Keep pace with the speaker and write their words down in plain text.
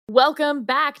Welcome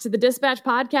back to the Dispatch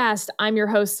Podcast. I'm your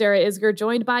host, Sarah Isgur,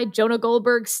 joined by Jonah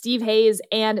Goldberg, Steve Hayes,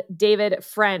 and David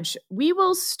French. We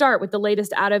will start with the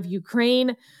latest out of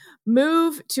Ukraine,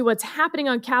 move to what's happening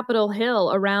on Capitol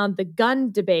Hill around the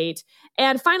gun debate,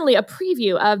 and finally, a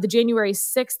preview of the January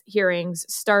 6th hearings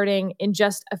starting in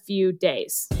just a few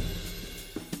days.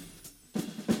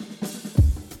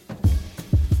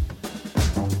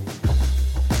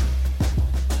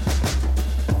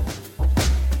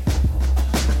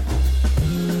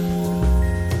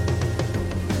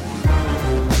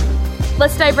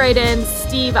 Let's dive right in.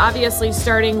 Steve, obviously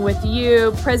starting with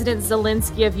you. President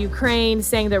Zelensky of Ukraine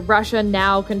saying that Russia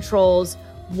now controls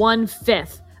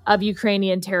 1/5 of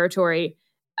Ukrainian territory.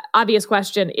 Obvious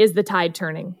question, is the tide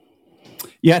turning?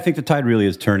 Yeah, I think the tide really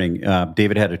is turning.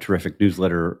 David had a terrific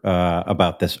newsletter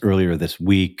about this earlier this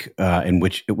week,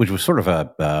 which was sort of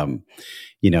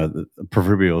the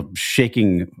proverbial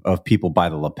shaking of people by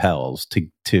the lapels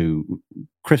to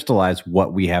crystallize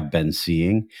what we have been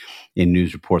seeing in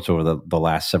news reports over the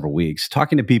last several weeks.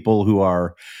 Talking to people who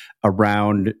are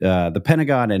around the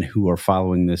Pentagon and who are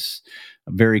following this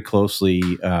very closely,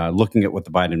 looking at what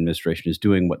the Biden administration is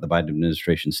doing, what the Biden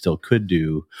administration still could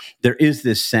do, there is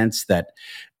this sense that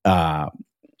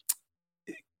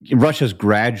Russia's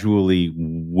gradually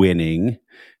winning.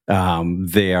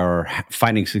 They are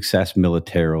finding success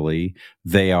militarily.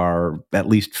 They are at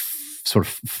least sort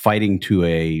of fighting to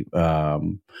a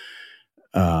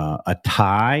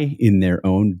tie in their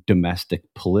own domestic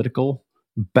political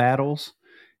battles,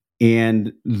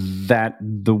 and that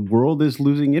the world is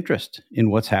losing interest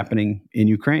in what's happening in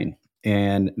Ukraine.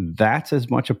 And that's as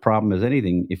much a problem as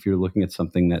anything if you're looking at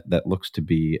something that looks to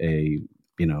be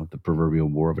the proverbial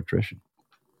war of attrition.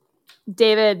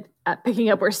 David, picking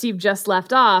up where Steve just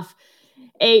left off,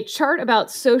 a chart about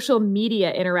social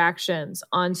media interactions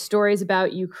on stories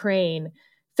about Ukraine.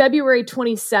 February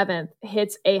 27th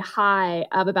hits a high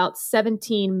of about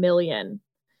 17 million.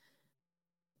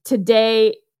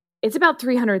 Today, it's about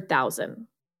 300,000.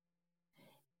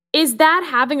 Is that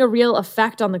having a real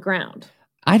effect on the ground?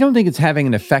 I don't think it's having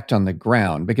an effect on the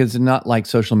ground because it's not like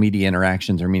social media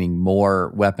interactions are meaning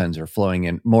more weapons are flowing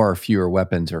in, more or fewer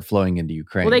weapons are flowing into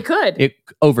Ukraine. Well, they could.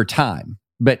 Over time.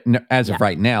 But as of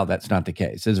right now, that's not the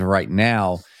case. As of right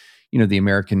now, the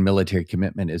American military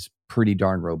commitment is pretty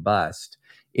darn robust.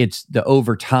 It's the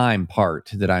overtime part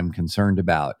that I'm concerned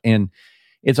about. And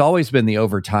it's always been the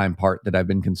overtime part that I've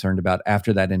been concerned about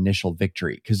after that initial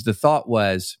victory. Because the thought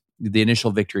was the initial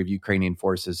victory of Ukrainian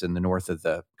forces in the north of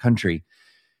the country.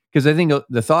 Because I think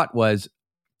the thought was,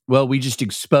 well,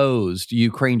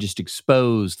 Ukraine just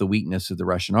exposed the weakness of the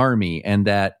Russian army, and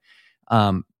that,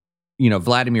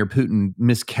 Vladimir Putin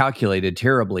miscalculated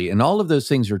terribly. And all of those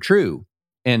things are true.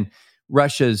 And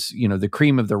Russia's, the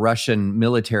cream of the Russian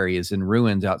military is in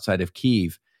ruins outside of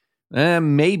Kyiv.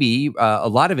 Maybe a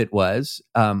lot of it was.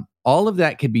 All of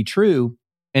that could be true,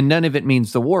 and none of it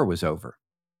means the war was over.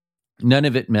 None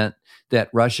of it meant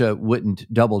that Russia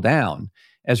wouldn't double down,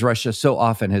 as Russia so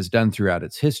often has done throughout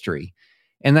its history.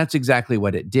 And that's exactly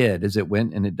what it did, is it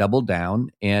went and it doubled down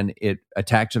and it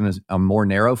attacked on a more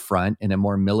narrow front in a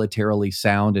more militarily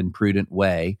sound and prudent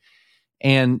way.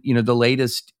 And, the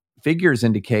latest figures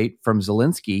indicate from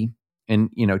Zelensky, and,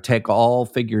 take all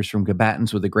figures from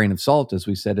combatants with a grain of salt, as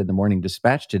we said in the Morning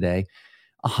Dispatch today,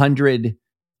 100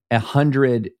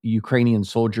 Ukrainian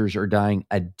soldiers are dying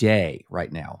a day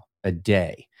right now, a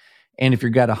day. And if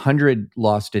you've got 100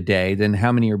 lost a day, then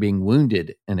how many are being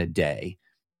wounded in a day?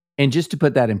 And just to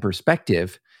put that in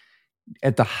perspective,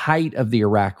 at the height of the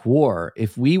Iraq War,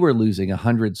 if we were losing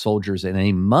 100 soldiers in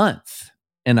a month,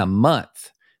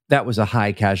 that was a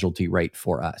high casualty rate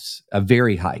for us, a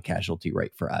very high casualty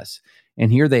rate for us.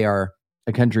 And here they are,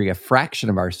 a country a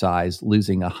fraction of our size,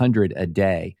 losing 100 a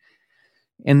day.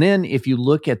 And then if you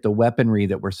look at the weaponry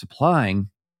that we're supplying,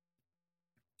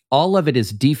 all of it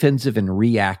is defensive and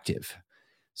reactive.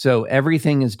 So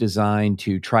everything is designed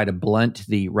to try to blunt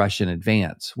the Russian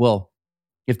advance. Well,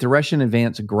 if the Russian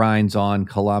advance grinds on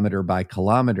kilometer by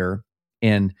kilometer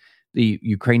and the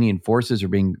Ukrainian forces are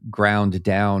being ground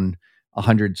down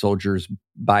 100 soldiers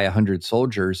by 100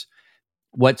 soldiers,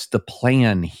 what's the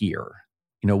plan here?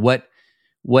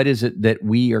 What is it that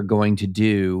we are going to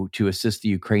do to assist the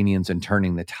Ukrainians in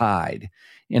turning the tide?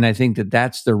 And I think that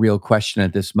that's the real question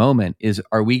at this moment is,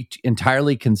 are we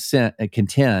entirely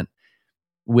content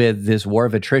with this war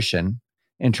of attrition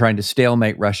and trying to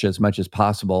stalemate Russia as much as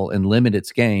possible and limit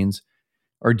its gains?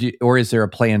 Or is there a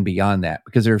plan beyond that?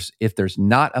 Because if there's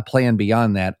not a plan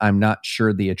beyond that, I'm not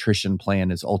sure the attrition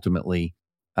plan is ultimately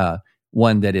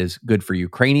one that is good for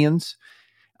Ukrainians.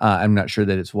 I'm not sure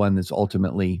that it's one that's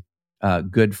ultimately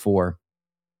good for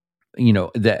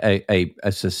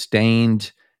a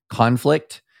sustained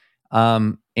conflict.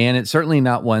 And it's certainly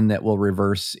not one that will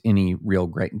reverse any real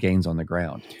great gains on the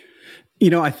ground.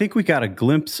 I think we got a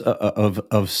glimpse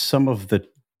of some of the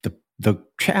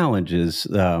challenges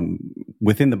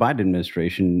within the Biden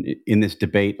administration in this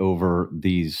debate over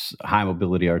these high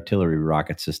mobility artillery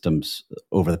rocket systems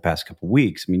over the past couple of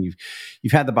weeks. I mean,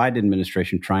 you've had the Biden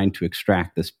administration trying to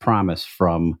extract this promise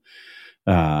from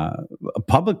a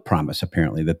public promise,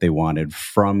 apparently, that they wanted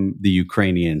from the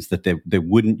Ukrainians, that they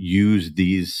wouldn't use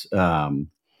this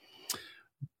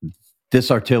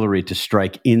artillery to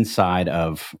strike inside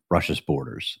of Russia's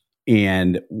borders.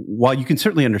 And while you can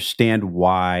certainly understand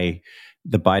why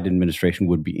the Biden administration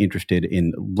would be interested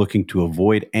in looking to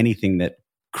avoid anything that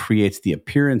creates the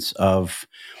appearance of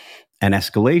an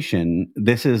escalation,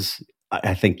 this is,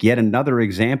 I think, yet another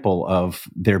example of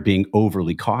their being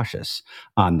overly cautious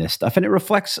on this stuff. And it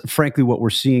reflects, frankly, what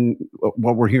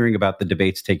we're hearing about the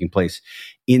debates taking place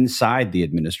inside the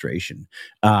administration.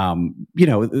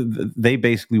 They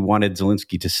basically wanted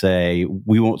Zelensky to say,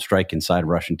 we won't strike inside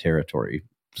Russian territory.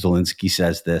 Zelensky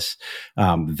says this.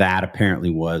 That apparently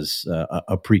was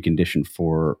a precondition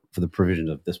for the provision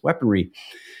of this weaponry.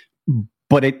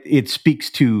 But it speaks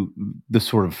to the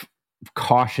sort of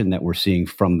caution that we're seeing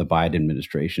from the Biden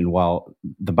administration. While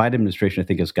the Biden administration, I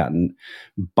think, has gotten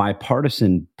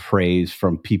bipartisan praise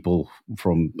from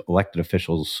elected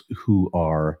officials who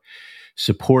are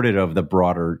supportive of the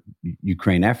broader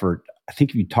Ukraine effort, I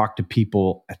think if you talk to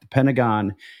people at the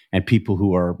Pentagon and people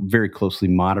who are very closely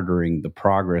monitoring the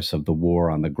progress of the war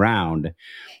on the ground,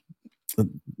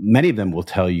 many of them will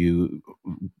tell you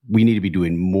we need to be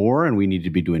doing more and we need to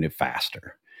be doing it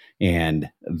faster. And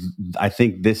I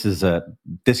think this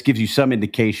gives you some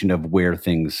indication of where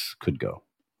things could go.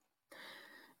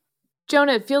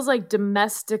 Jonah, it feels like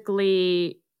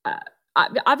domestically,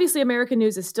 obviously American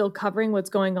news is still covering what's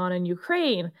going on in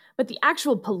Ukraine, but the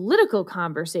actual political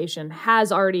conversation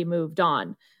has already moved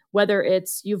on. Whether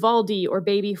it's Uvalde or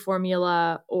baby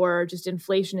formula or just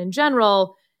inflation in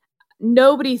general,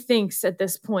 nobody thinks at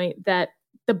this point that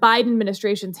the Biden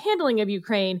administration's handling of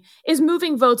Ukraine is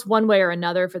moving votes one way or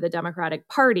another for the Democratic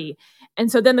Party.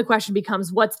 And so then the question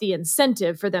becomes, what's the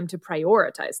incentive for them to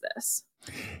prioritize this?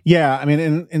 Yeah, I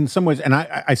mean, in some ways, and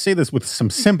I say this with some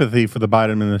sympathy for the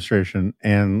Biden administration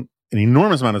and an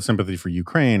enormous amount of sympathy for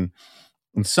Ukraine.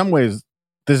 In some ways,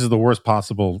 this is the worst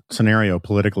possible scenario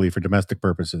politically for domestic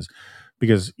purposes,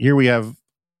 because here we have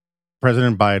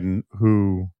President Biden,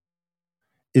 who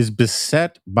is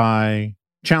beset by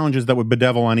challenges that would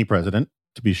bedevil any president,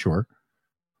 to be sure.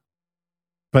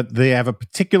 But they have a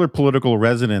particular political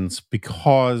resonance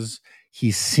because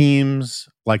he seems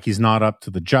like he's not up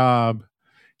to the job.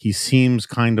 He seems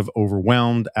kind of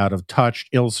overwhelmed, out of touch,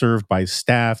 ill-served by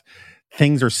staff.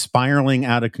 Things are spiraling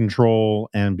out of control,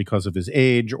 and because of his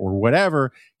age or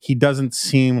whatever, he doesn't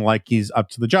seem like he's up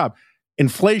to the job.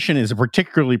 Inflation is a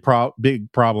particularly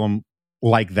big problem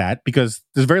like that, because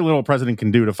there's very little a president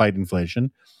can do to fight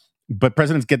inflation, but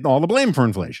presidents get all the blame for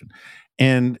inflation.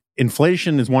 And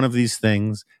inflation is one of these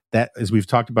things that, as we've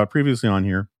talked about previously on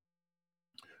here,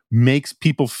 makes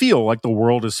people feel like the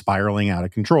world is spiraling out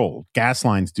of control. Gas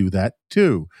lines do that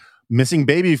too. Missing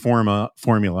baby formula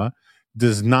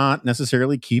does not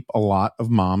necessarily keep a lot of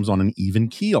moms on an even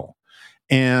keel.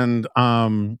 And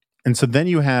so then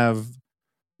you have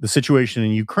the situation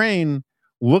in Ukraine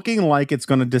looking like it's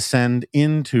going to descend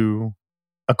into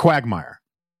a quagmire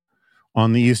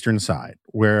on the eastern side,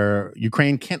 where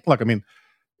Ukraine can't let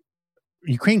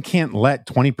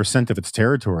 20% of its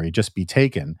territory just be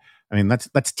taken. I mean,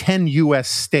 that's 10 U.S.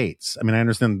 states. I mean, I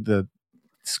understand the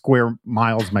square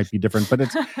miles might be different, but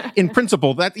it's in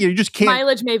principle that you just can't.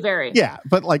 Mileage may vary. Yeah,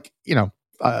 but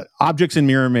objects in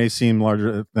mirror may seem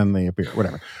larger than they appear.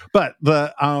 Whatever. But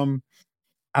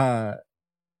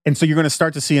and so you're going to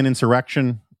start to see an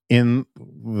insurrection in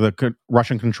the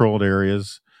Russian-controlled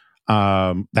areas.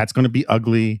 That's going to be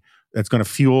ugly. That's going to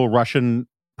fuel Russian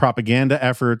propaganda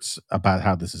efforts about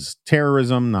how this is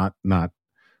terrorism, not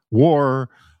war.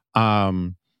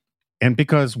 And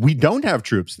because we don't have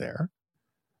troops there,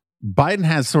 Biden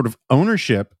has sort of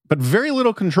ownership, but very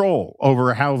little control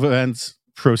over how events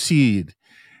proceed.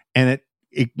 And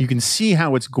you can see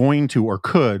how it's going to, or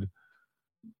could,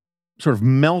 sort of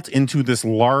melt into this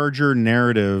larger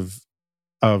narrative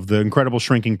of the incredible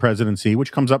shrinking presidency,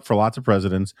 which comes up for lots of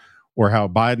presidents, or how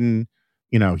Biden,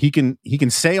 he can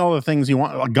say all the things he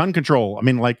wants, gun control. I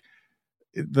mean, we're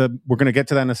going to get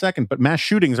to that in a second, but mass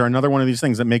shootings are another one of these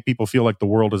things that make people feel like the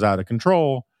world is out of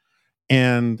control.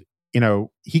 And,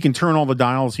 he can turn all the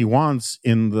dials he wants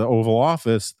in the Oval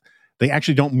Office. They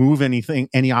actually don't move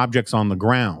any objects on the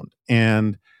ground.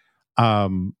 And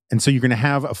And so you're going to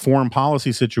have a foreign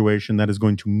policy situation that is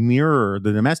going to mirror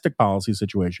the domestic policy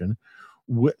situation,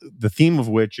 the theme of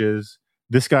which is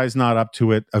this guy's not up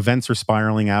to it. Events are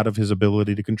spiraling out of his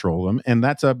ability to control them. And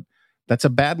that's a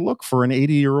bad look for an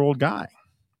 80-year-old guy.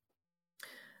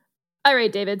 All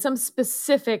right, David, some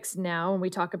specifics now when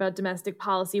we talk about domestic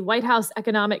policy. White House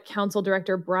Economic Council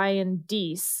Director Brian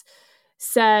Deese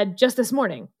said just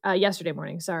yesterday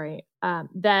morning,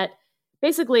 that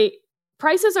basically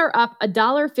prices are up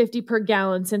 $1.50 per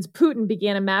gallon since Putin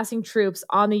began amassing troops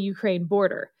on the Ukraine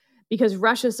border because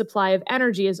Russia's supply of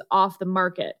energy is off the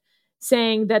market,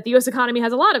 saying that the U.S. economy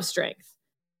has a lot of strength,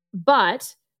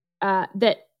 but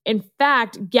that, in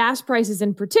fact, gas prices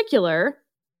in particular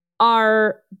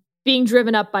are being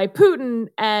driven up by Putin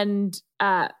and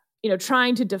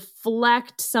trying to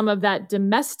deflect some of that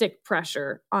domestic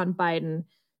pressure on Biden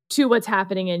to what's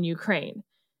happening in Ukraine.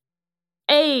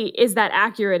 A, is that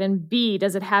accurate? And B,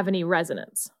 does it have any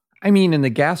resonance? I mean, in the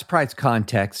gas price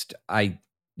context,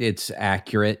 it's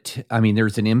accurate. I mean,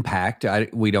 there's an impact.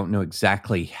 We don't know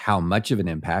exactly how much of an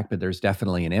impact, but there's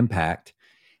definitely an impact.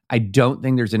 I don't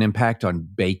think there's an impact on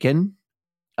bacon.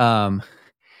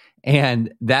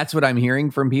 And that's what I'm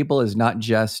hearing from people is not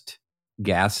just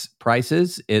gas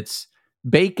prices, it's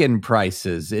bacon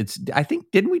prices.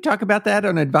 Didn't we talk about that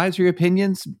on Advisory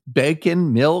Opinions?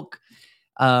 Bacon, milk.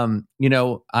 My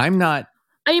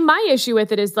issue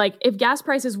with it is if gas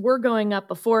prices were going up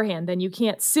beforehand, then you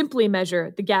can't simply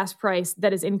measure the gas price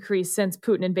that has increased since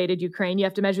Putin invaded Ukraine. You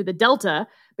have to measure the delta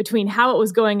between how it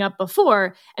was going up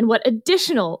before and what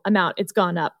additional amount it's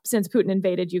gone up since Putin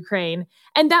invaded Ukraine.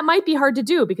 And that might be hard to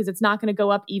do because it's not going to go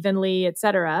up evenly, et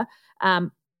cetera.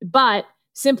 But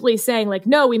simply saying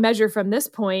no, we measure from this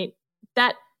point,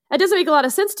 that doesn't make a lot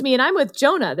of sense to me. And I'm with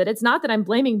Jonah that it's not that I'm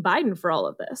blaming Biden for all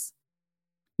of this.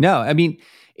 No, I mean,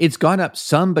 it's gone up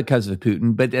some because of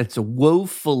Putin, but it's a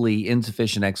woefully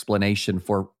insufficient explanation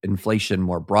for inflation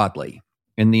more broadly.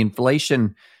 And the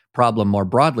inflation problem more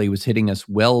broadly was hitting us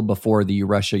well before the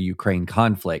Russia-Ukraine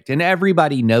conflict. And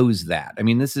everybody knows that. I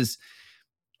mean, this is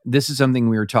something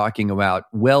we were talking about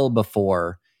well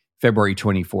before February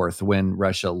 24th when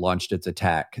Russia launched its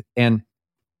attack. And,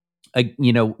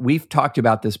 we've talked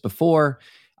about this before.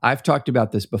 I've talked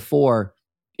about this before.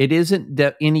 It isn't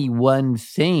that any one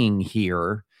thing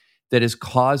here that is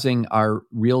causing our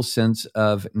real sense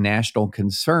of national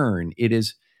concern.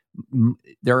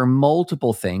 There are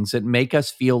multiple things that make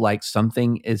us feel like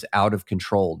something is out of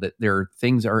control, that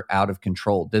things are out of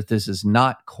control, that this is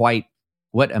not quite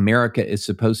what America is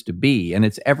supposed to be. And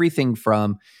it's everything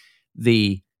from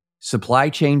the supply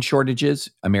chain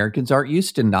shortages. Americans aren't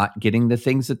used to not getting the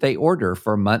things that they order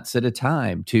for months at a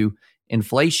time, to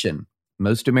inflation.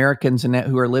 Most Americans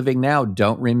who are living now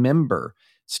don't remember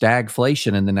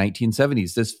stagflation in the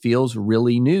 1970s. This feels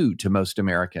really new to most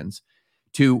Americans.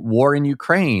 To war in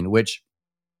Ukraine, which,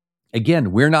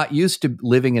 again, we're not used to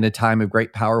living in a time of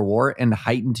great power war and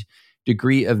heightened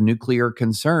degree of nuclear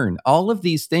concern. All of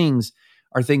these things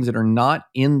are things that are not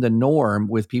in the norm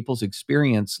with people's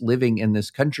experience living in this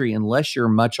country unless you're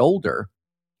much older.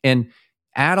 And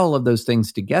add all of those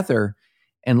things together,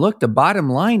 and look, the bottom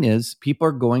line is people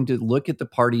are going to look at the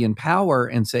party in power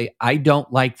and say, I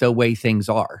don't like the way things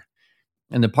are.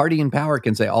 And the party in power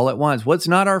can say all at once, well, it's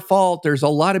not our fault. There's a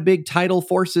lot of big tidal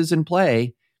forces in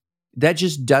play. That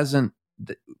just doesn't,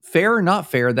 fair or not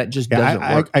fair, that just doesn't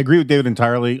work. I agree with David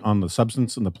entirely on the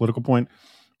substance and the political point.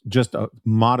 Just a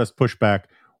modest pushback.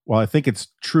 While I think it's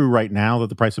true right now that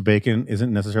the price of bacon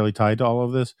isn't necessarily tied to all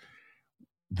of this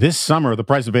summer, the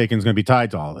price of bacon is going to be tied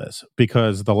to all this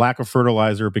because the lack of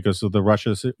fertilizer, because of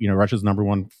Russia's number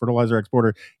one fertilizer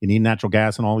exporter. You need natural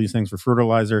gas and all these things for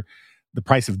fertilizer. The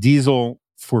price of diesel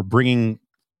for bringing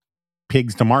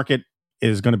pigs to market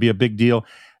is going to be a big deal.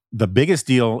 The biggest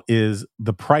deal is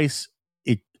the price.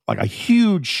 A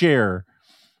huge share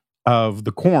of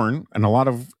the corn and a lot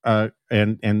of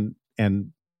and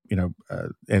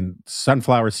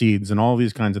sunflower seeds and all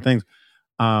these kinds of things.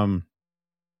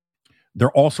 There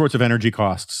are all sorts of energy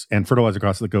costs and fertilizer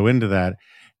costs that go into that,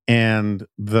 and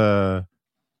the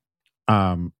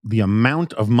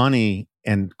amount of money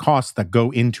and costs that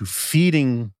go into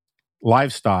feeding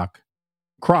livestock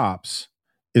crops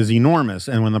is enormous.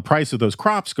 And when the price of those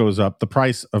crops goes up, the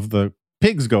price of the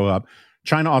pigs go up.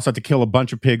 China also had to kill a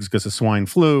bunch of pigs because of swine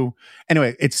flu.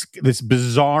 Anyway, it's this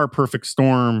bizarre perfect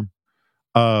storm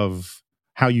of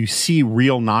how you see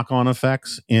real knock-on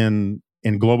effects in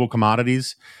global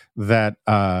commodities that,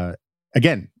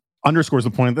 again, underscores the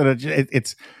point that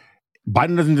it's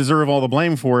Biden doesn't deserve all the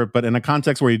blame for it, but in a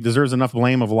context where he deserves enough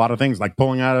blame of a lot of things, like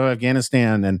pulling out of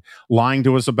Afghanistan and lying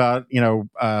to us about,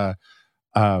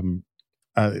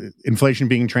 inflation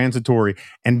being transitory,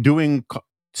 and doing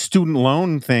student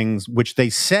loan things, which they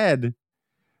said,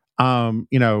 a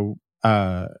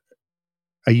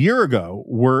year ago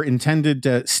were intended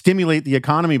to stimulate the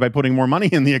economy by putting more money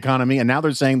in the economy, and now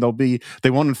they're saying they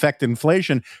won't affect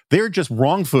inflation. They're just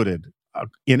wrong-footed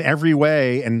in every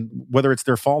way, and whether it's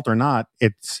their fault or not,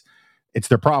 it's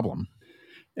their problem.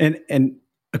 And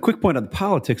a quick point on the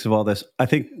politics of all this. I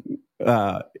think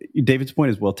David's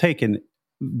point is well taken.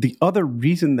 The other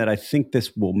reason that I think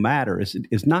this will matter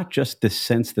is not just this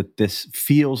sense that this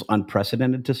feels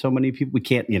unprecedented to so many people. We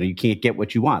can't, you can't get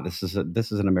what you want. This is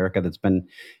an America that's been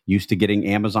used to getting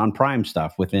Amazon Prime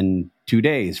stuff within 2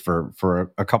 days for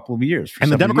a couple of years.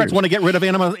 And the Democrats want to get rid of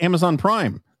Amazon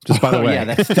Prime. Just by the way, yeah,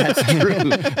 that's true.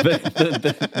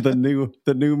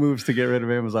 the new moves to get rid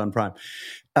of Amazon Prime.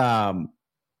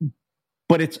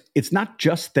 But it's not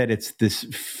just that it's this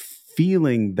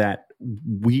feeling that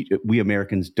we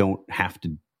Americans don't have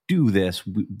to do this.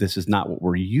 This is not what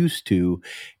we're used to.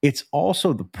 It's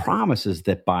also the promises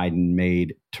that Biden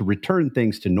made to return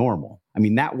things to normal. I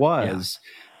mean, that was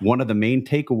one of the main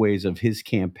takeaways of his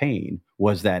campaign,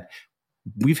 was that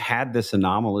we've had this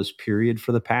anomalous period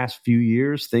for the past few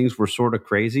years. Things were sort of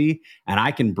crazy, and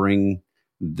I can bring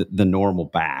the normal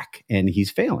back. And he's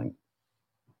failing.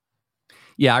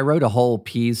 Yeah, I wrote a whole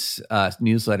piece,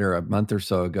 newsletter a month or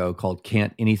so ago called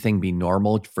 "Can't Anything Be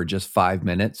Normal" for just 5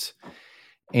 minutes,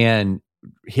 and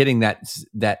hitting that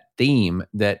theme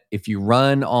that if you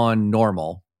run on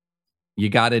normal, you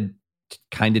got to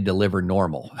kind of deliver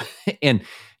normal. And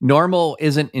normal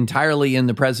isn't entirely in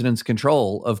the president's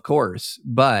control, of course,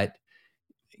 but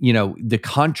the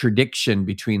contradiction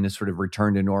between this sort of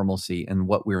return to normalcy and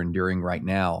what we're enduring right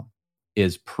now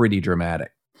is pretty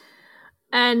dramatic.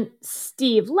 And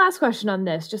Steve, last question on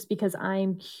this, just because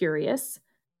I'm curious.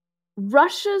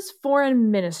 Russia's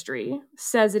foreign ministry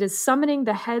says it is summoning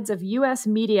the heads of U.S.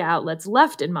 media outlets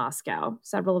left in Moscow,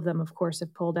 several of them, of course,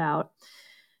 have pulled out,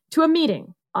 to a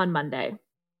meeting on Monday.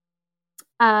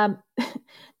 The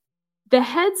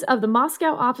heads of the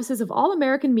Moscow offices of all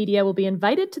American media will be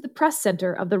invited to the press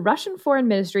center of the Russian Foreign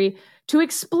Ministry to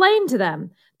explain to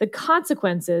them the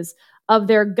consequences of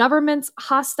their government's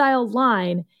hostile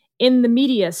line in the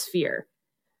media sphere,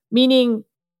 meaning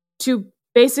to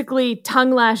basically tongue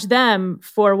lash them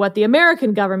for what the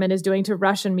American government is doing to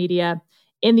Russian media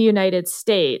in the United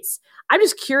States. I'm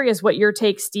just curious what your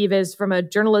take, Steve, is from a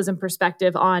journalism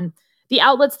perspective on the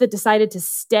outlets that decided to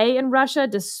stay in Russia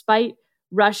despite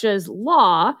Russia's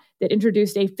law that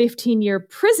introduced a 15-year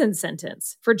prison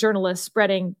sentence for journalists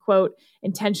spreading, quote,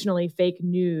 intentionally fake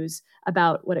news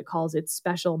about what it calls its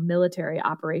special military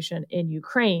operation in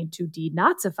Ukraine to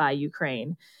denazify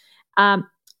Ukraine.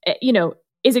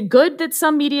 Is it good that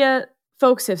some media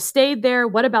folks have stayed there?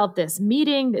 What about this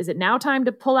meeting? Is it now time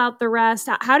to pull out the rest?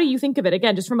 How do you think of it?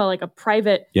 Again, just from a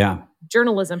private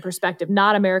journalism perspective,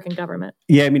 not American government.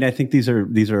 Yeah, I mean, I think these are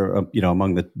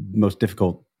among the most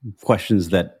difficult questions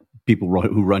that people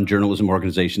who run journalism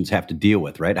organizations have to deal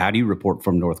with, right? How do you report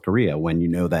from North Korea when you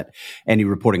know that any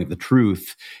reporting of the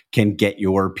truth can get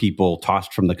your people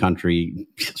tossed from the country,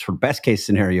 sort of best case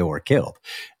scenario, or killed?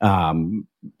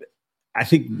 I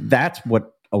think that's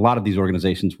what a lot of these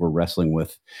organizations were wrestling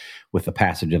with the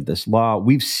passage of this law.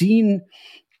 We've seen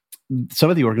some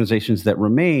of the organizations that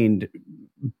remained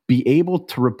be able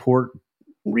to report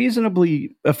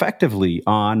reasonably effectively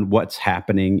on what's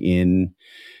happening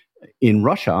in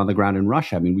Russia, on the ground in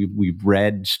Russia. I mean, we've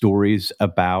read stories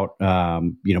about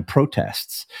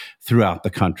protests throughout the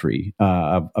country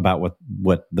about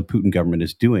what the Putin government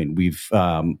is doing.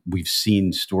 We've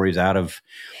seen stories out of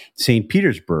St.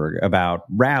 Petersburg about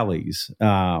rallies.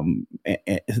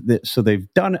 So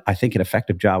they've done, I think, an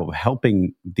effective job of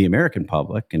helping the American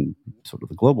public and sort of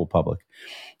the global public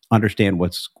understand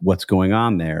what's going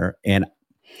on there. And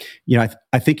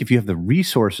I think if you have the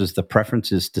resources, the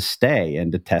preferences to stay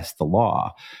and to test the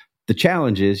law. The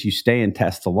challenge is you stay and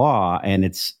test the law, and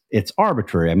it's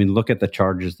arbitrary. I mean, look at the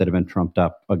charges that have been trumped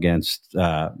up against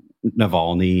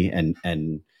Navalny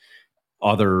and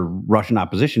other Russian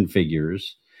opposition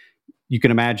figures. You can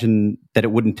imagine that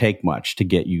it wouldn't take much to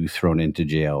get you thrown into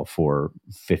jail for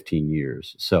 15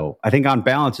 years. So I think on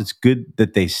balance, it's good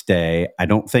that they stay. I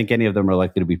don't think any of them are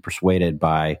likely to be persuaded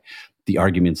by the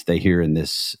arguments they hear in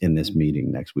this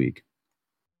meeting next week.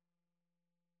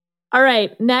 All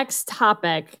right, next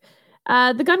topic,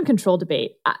 the gun control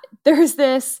debate. There's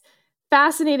this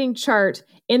fascinating chart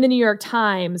in the New York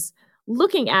Times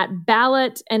looking at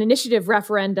ballot and initiative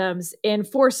referendums in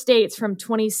 4 states from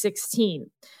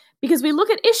 2016. Because we look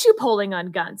at issue polling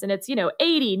on guns, and it's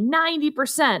 80,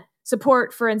 90%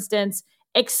 support, for instance,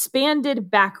 expanded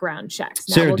background checks.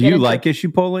 Now, Sarah, do you like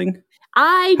issue polling?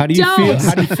 How do you feel?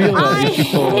 How do you feel about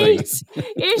issue polling? I hate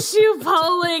issue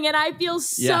polling, and I feel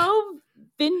so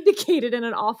vindicated in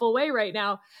an awful way right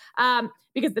now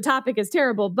because the topic is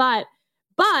terrible. But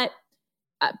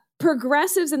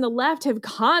progressives and the left have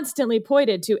constantly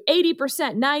pointed to 80%,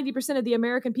 90% of the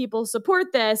American people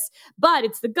support this, but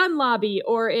it's the gun lobby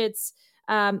or it's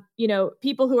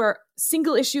people who are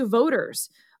single issue voters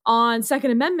on Second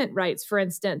Amendment rights, for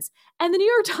instance. And the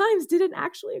New York Times did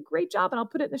actually a great job, and I'll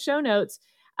put it in the show notes,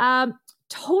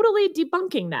 totally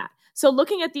debunking that. So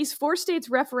looking at these 4 states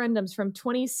referendums from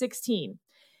 2016,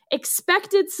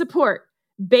 expected support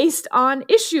based on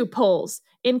issue polls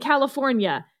in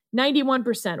California,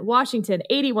 91%, Washington,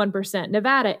 81%,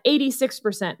 Nevada,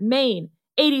 86%, Maine,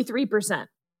 83%.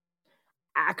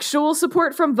 Actual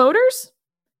support from voters,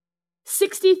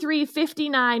 63,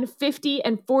 59, 50,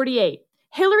 and 48.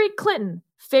 Hillary Clinton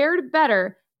fared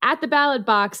better at the ballot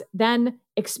box than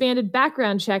expanded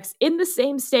background checks in the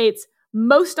same states,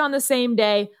 most on the same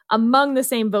day, among the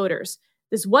same voters.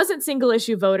 This wasn't single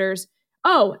issue voters.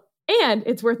 Oh, and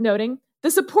it's worth noting,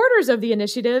 the supporters of the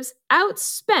initiatives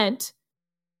outspent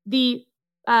the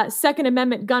Second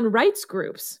Amendment gun rights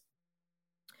groups.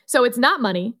 So it's not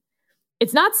money.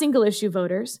 It's not single issue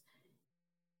voters.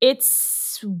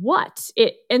 It's what?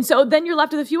 And so then you're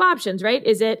left with a few options, right?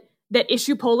 Is it that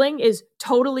issue polling is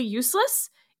totally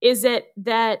useless? Is it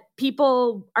that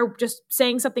people are just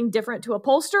saying something different to a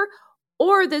pollster?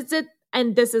 Or is it,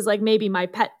 and this is like maybe my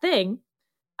pet thing,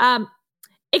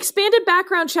 expanded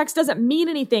background checks doesn't mean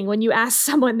anything when you ask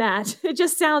someone that. It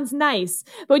just sounds nice.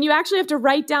 But when you actually have to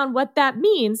write down what that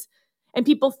means and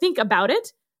people think about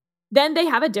it, then they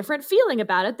have a different feeling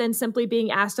about it than simply being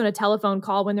asked on a telephone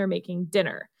call when they're making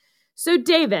dinner. So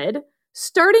David,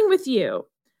 starting with you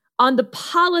on the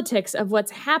politics of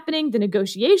what's happening, the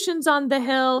negotiations on the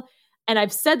Hill, and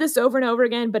I've said this over and over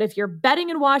again, but if you're betting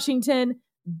in Washington,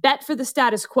 bet for the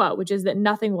status quo, which is that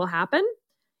nothing will happen.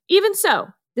 Even so,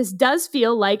 this does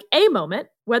feel like a moment,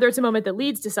 whether it's a moment that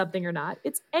leads to something or not,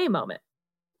 it's a moment.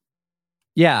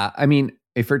 Yeah, I mean,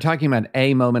 if we're talking about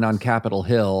a moment on Capitol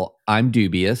Hill, I'm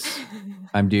dubious.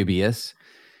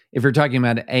 If we're talking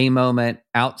about a moment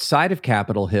outside of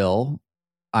Capitol Hill,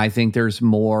 I think there's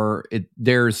more.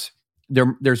 There's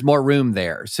more room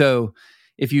there. So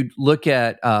if you look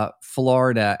at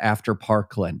Florida after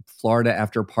Parkland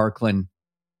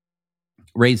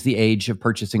raised the age of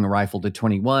purchasing a rifle to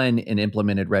 21 and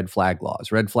implemented red flag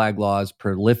laws. Red flag laws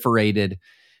proliferated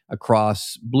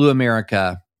across Blue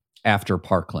America after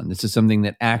Parkland. This is something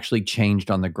that actually changed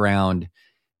on the ground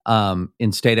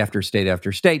in state after state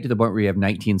after state to the point where you have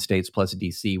 19 states plus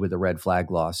DC with a red flag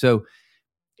law. So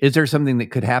is there something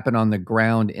that could happen on the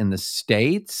ground in the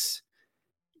states?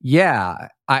 Yeah.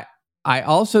 I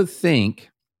also think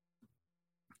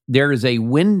there is a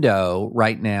window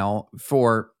right now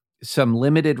for some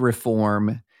limited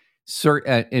reform,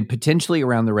 and potentially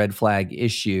around the red flag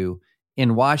issue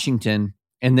in Washington.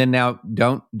 And then now,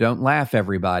 don't laugh,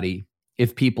 everybody,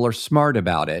 if people are smart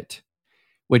about it,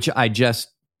 which I just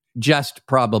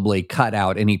probably cut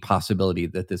out any possibility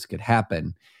that this could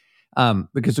happen.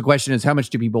 Because the question is, how much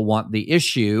do people want the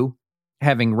issue,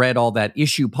 having read all that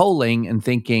issue polling and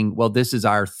thinking, well, this is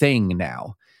our thing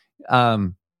now.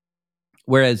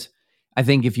 Whereas I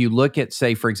think if you look at,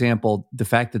 say, for example, the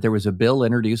fact that there was a bill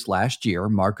introduced last year,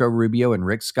 Marco Rubio and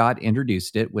Rick Scott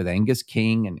introduced it with Angus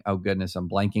King, and oh goodness, I'm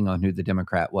blanking on who the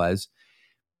Democrat was.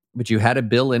 But you had a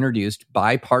bill introduced,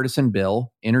 bipartisan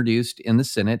bill introduced in the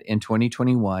Senate in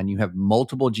 2021. You have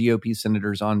multiple GOP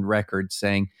senators on record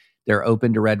saying they're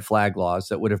open to red flag laws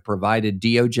that would have provided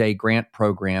DOJ grant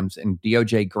programs and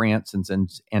DOJ grants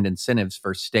and incentives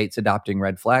for states adopting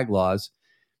red flag laws.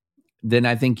 Then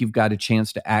I think you've got a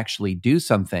chance to actually do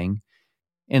something.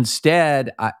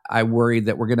 Instead, I worry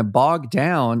that we're going to bog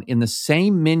down in the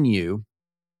same menu,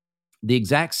 the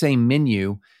exact same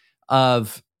menu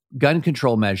of gun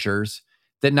control measures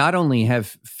that not only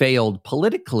have failed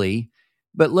politically,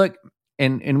 but look,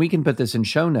 and we can put this in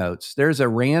show notes, there's a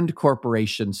Rand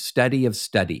Corporation study of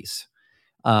studies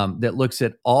that looked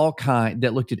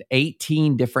at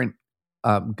 18 different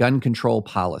gun control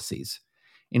policies.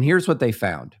 And here's what they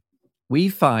found. We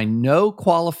find no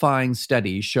qualifying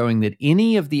studies showing that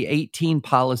any of the 18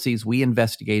 policies we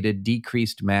investigated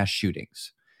decreased mass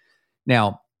shootings.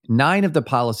 Now, 9 of the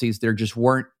policies, there just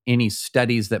weren't any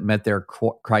studies that met their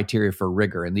criteria for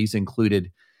rigor, and these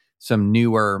included some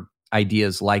newer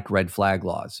ideas like red flag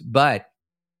laws. But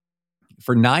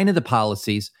for 9 of the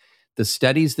policies, the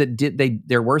studies that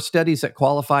there were studies that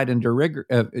qualified under rigor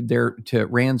to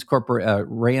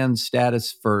Rand's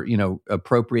status for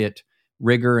appropriate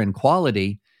rigor and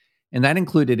quality. And that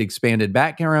included expanded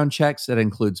background checks. That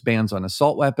includes bans on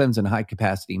assault weapons and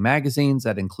high-capacity magazines.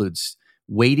 That includes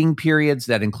waiting periods.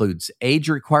 That includes age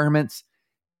requirements.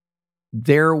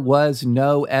 There was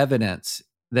no evidence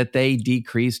that they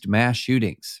decreased mass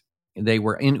shootings.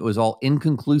 It was all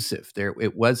inconclusive.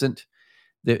 It wasn't,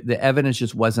 the evidence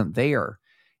just wasn't there.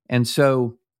 And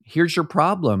so here's your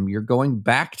problem. You're going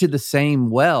back to the same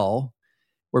well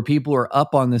where people are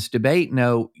up on this debate.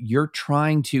 No, you're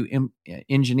trying to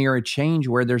engineer a change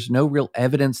where there's no real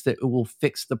evidence that it will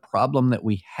fix the problem that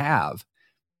we have.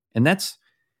 And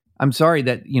I'm sorry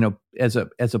that, as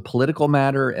a political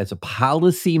matter, as a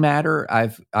policy matter,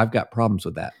 I've got problems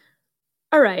with that.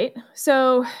 All right.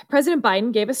 So President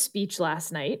Biden gave a speech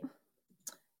last night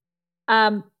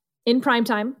in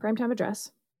primetime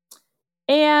address.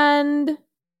 And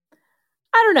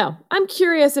I don't know. I'm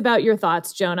curious about your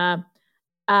thoughts, Jonah.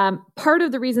 Part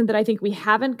of the reason that I think we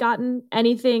haven't gotten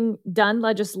anything done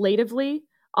legislatively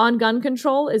on gun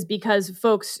control is because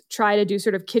folks try to do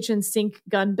sort of kitchen sink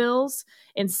gun bills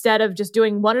instead of just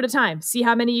doing one at a time. See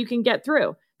how many you can get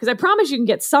through. Because I promise you can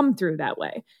get some through that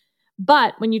way.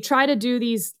 But when you try to do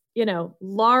these,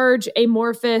 large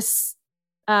amorphous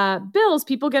bills,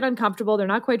 people get uncomfortable. They're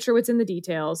not quite sure what's in the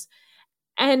details.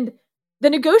 And the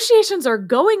negotiations are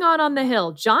going on the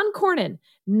Hill. John Cornyn,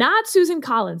 not Susan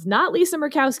Collins, not Lisa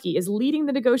Murkowski, is leading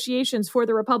the negotiations for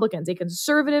the Republicans, a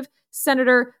conservative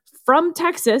senator from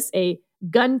Texas, a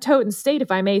gun-toting state, if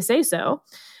I may say so,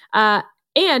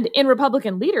 and in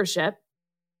Republican leadership.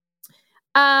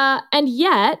 And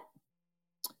yet,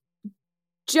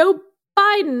 Joe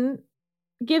Biden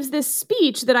gives this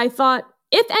speech that I thought,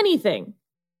 if anything,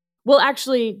 will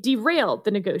actually derail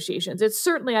the negotiations. It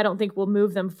certainly, I don't think, will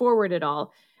move them forward at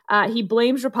all. He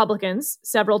blames Republicans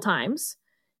several times.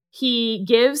 He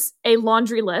gives a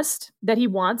laundry list that he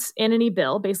wants in any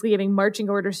bill, basically giving marching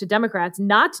orders to Democrats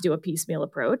not to do a piecemeal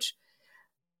approach.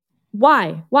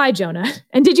 Why? Why, Jonah?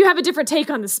 And did you have a different take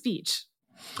on the speech?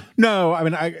 No, I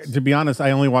mean, to be honest,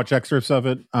 I only watch excerpts of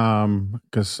it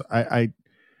because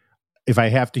if I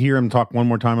have to hear him talk one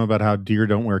more time about how deer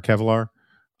don't wear Kevlar,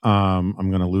 I'm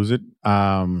going to lose it.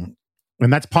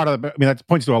 And that's part of that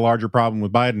points to a larger problem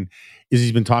with Biden is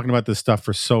he's been talking about this stuff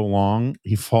for so long.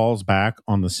 He falls back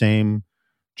on the same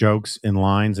jokes and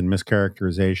lines and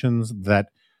mischaracterizations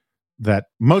that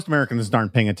most Americans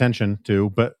aren't paying attention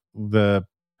to, but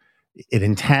it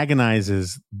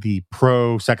antagonizes the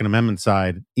pro Second Amendment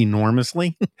side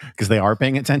enormously because they are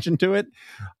paying attention to it.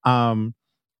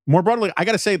 More broadly, I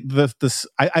got to say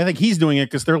I think he's doing it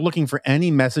because they're looking for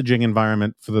any messaging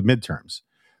environment for the midterms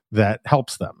that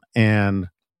helps them. And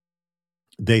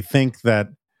they think that,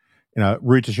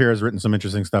 Ruy Teixeira has written some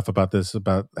interesting stuff about this,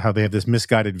 about how they have this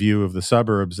misguided view of the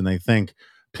suburbs. And they think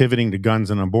pivoting to guns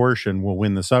and abortion will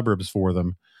win the suburbs for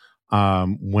them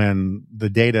when the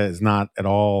data is not at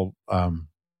all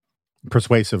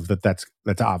persuasive that's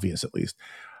obvious, at least.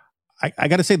 I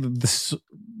got to say,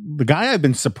 the guy I've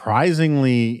been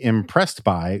surprisingly impressed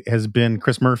by has been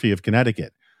Chris Murphy of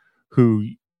Connecticut, who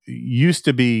used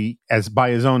to be, as by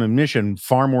his own admission,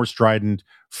 far more strident,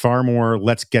 far more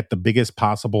let's get the biggest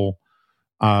possible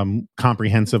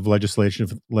comprehensive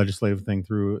legislative thing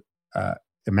through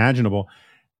imaginable.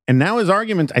 And now his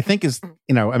argument, I think, is,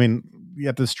 you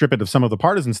have to strip it of some of the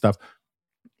partisan stuff,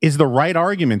 is the right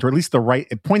argument, or at least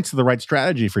it points to the right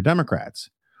strategy for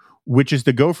Democrats, which is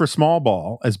to go for small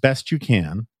ball as best you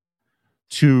can,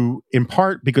 in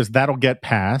part because that'll get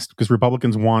passed, because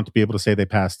Republicans want to be able to say they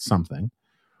passed something.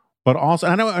 But also,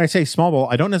 I know when I say small ball,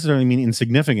 I don't necessarily mean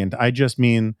insignificant. I just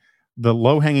mean the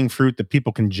low-hanging fruit that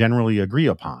people can generally agree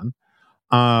upon.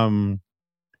 And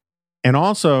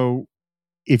also,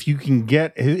 if you can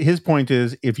his point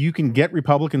is, if you can get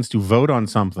Republicans to vote on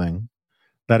something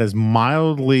that is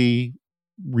mildly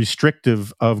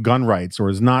restrictive of gun rights or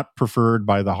is not preferred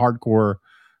by the hardcore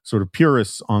sort of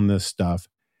purists on this stuff,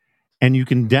 and you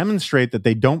can demonstrate that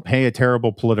they don't pay a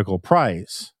terrible political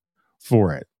price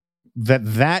for it,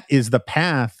 that is the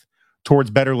path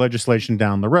towards better legislation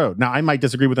down the road. Now, I might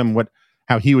disagree with him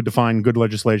how he would define good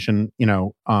legislation,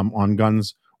 on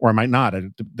guns, or I might not.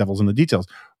 Devil's in the details.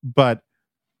 But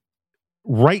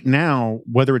right now,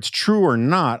 whether it's true or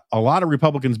not, a lot of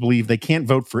Republicans believe they can't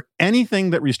vote for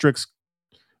anything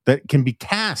that can be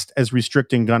cast as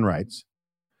restricting gun rights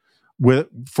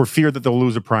for fear that they'll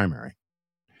lose a primary.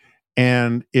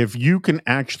 And if you can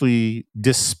actually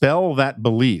dispel that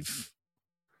belief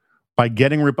by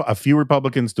getting a few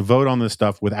Republicans to vote on this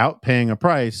stuff without paying a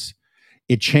price,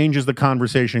 it changes the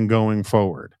conversation going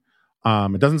forward.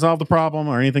 It doesn't solve the problem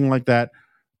or anything like that,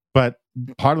 but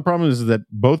part of the problem is that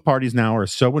both parties now are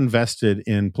so invested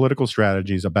in political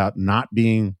strategies about not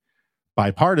being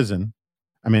bipartisan.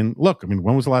 I mean, look,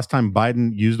 when was the last time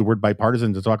Biden used the word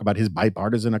bipartisan to talk about his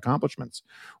bipartisan accomplishments,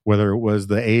 whether it was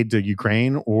the aid to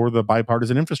Ukraine or the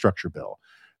bipartisan infrastructure bill?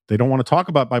 They don't want to talk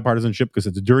about bipartisanship because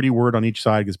it's a dirty word on each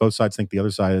side, because both sides think the other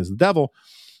side is the devil.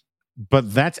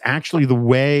 But that's actually the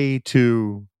way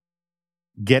to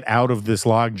get out of this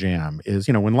logjam is,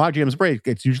 when logjams break,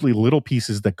 it's usually little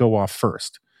pieces that go off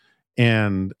first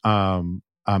and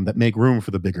that make room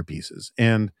for the bigger pieces.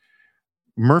 And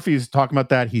Murphy's talking about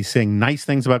that. He's saying nice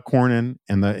things about Cornyn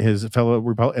and his fellow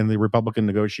the Republican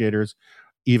negotiators,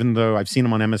 even though I've seen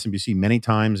him on MSNBC many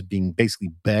times being basically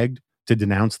begged to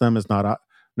denounce them as not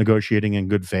negotiating in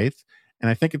good faith. And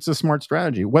I think it's a smart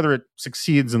strategy. Whether it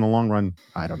succeeds in the long run,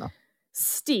 I don't know.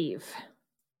 Steve,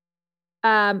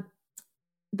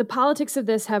 the politics of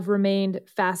this have remained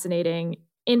fascinating,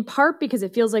 in part because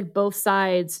it feels like both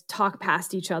sides talk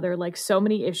past each other, like so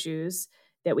many issues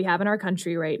that we have in our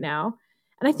country right now.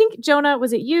 And I think, Jonah,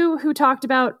 was it you who talked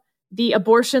about the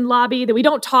abortion lobby, that we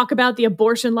don't talk about the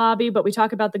abortion lobby, but we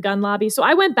talk about the gun lobby? So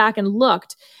I went back and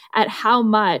looked at how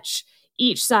much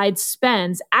each side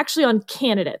spends actually on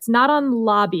candidates, not on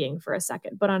lobbying for a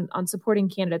second, but on supporting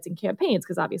candidates and campaigns,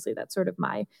 because obviously that's sort of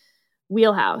my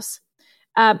wheelhouse.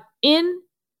 In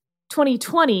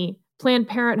 2020, Planned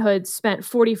Parenthood spent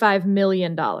 $45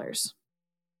 million. The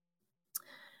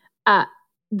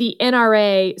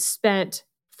NRA spent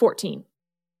 14.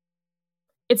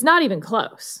 It's not even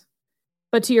close.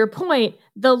 But to your point,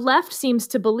 the left seems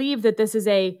to believe that this is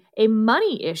a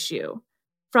money issue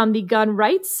from the gun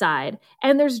rights side.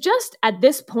 And there's just, at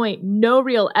this point, no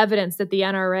real evidence that the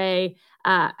NRA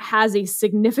has a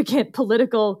significant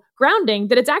political grounding,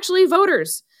 that it's actually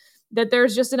voters, that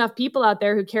there's just enough people out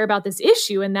there who care about this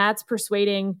issue, and that's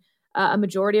persuading a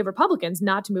majority of Republicans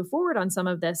not to move forward on some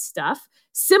of this stuff.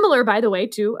 Similar, by the way,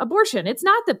 to abortion. It's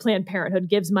not that Planned Parenthood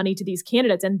gives money to these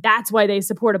candidates and that's why they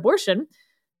support abortion.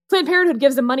 Planned Parenthood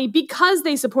gives them money because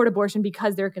they support abortion,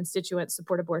 because their constituents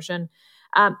support abortion.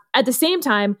 At the same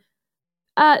time,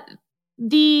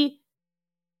 the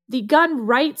gun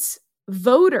rights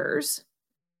voters,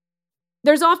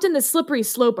 there's often the slippery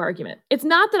slope argument. It's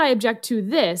not that I object to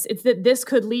this, it's that this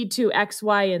could lead to X,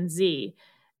 Y, and Z.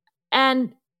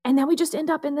 And then we just end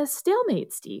up in this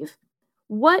stalemate, Steve.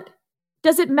 What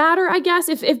does it matter, I guess?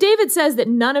 If David says that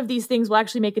none of these things will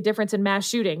actually make a difference in mass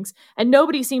shootings, and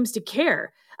nobody seems to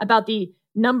care about the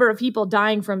number of people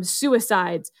dying from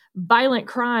suicides, violent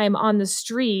crime on the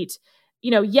street,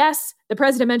 yes, the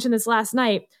president mentioned this last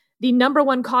night, the number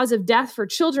one cause of death for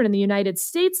children in the United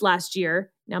States last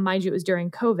year, now mind you, it was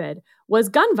during COVID, was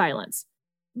gun violence.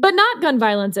 But not gun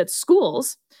violence at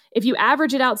schools. If you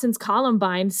average it out since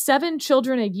Columbine, 7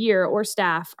 children a year or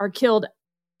staff are killed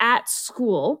at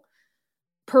school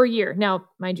per year. Now,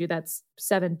 mind you, that's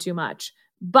 7 too much.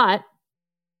 But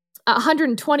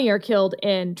 120 are killed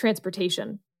in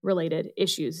transportation-related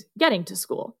issues getting to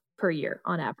school per year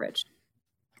on average.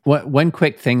 One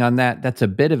quick thing on that, that's a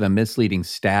bit of a misleading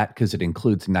stat because it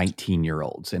includes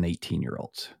 19-year-olds and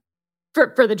 18-year-olds.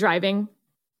 For the driving?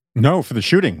 No, for the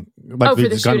shooting. Like for the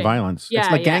gun shooting. Violence. Yeah,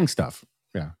 it's like gang stuff.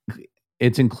 Yeah.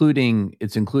 It's including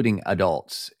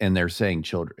adults, and they're saying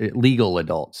children, legal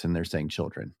adults, and they're saying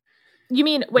children. You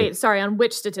mean, on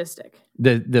which statistic?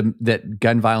 That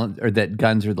gun violence, or that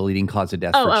guns are the leading cause of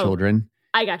death for children.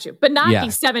 I got you. But not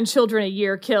the 7 children a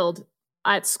year killed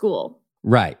at school.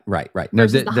 Right. No,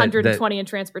 versus the 120 in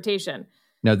transportation.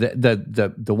 No,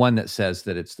 the one that says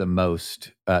that it's the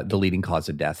most the leading cause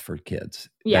of death for kids.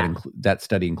 Yeah, that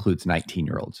study includes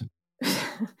 19-year-olds.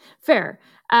 Fair.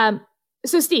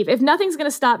 So, Steve, if nothing's going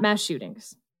to stop mass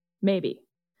shootings, maybe,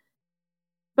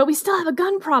 but we still have a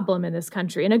gun problem in this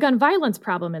country and a gun violence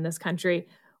problem in this country.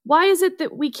 Why is it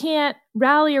that we can't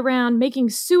rally around making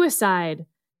suicide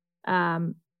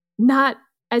not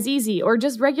as easy, or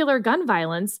just regular gun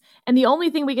violence? And the only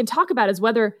thing we can talk about is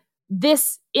whether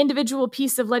this individual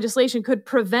piece of legislation could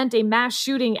prevent a mass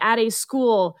shooting at a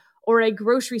school or a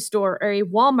grocery store or a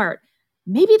Walmart.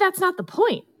 Maybe that's not the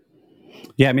point.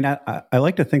 Yeah, I mean, I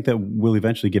like to think that we'll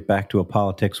eventually get back to a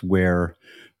politics where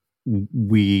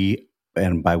we,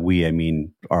 and by we, I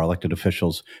mean our elected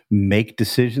officials, make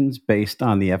decisions based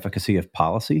on the efficacy of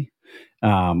policy.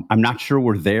 I'm not sure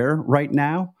we're there right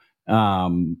now.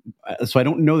 So I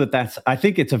don't know that I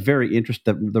think it's a very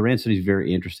interesting, the Rand study is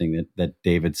very interesting that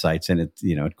David cites, and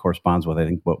it corresponds with, I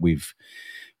think, what we've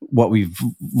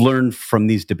learned from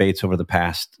these debates over the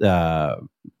past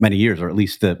many years, or at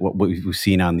least what we've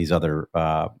seen on these other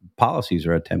policies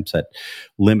or attempts at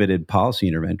limited policy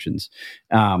interventions.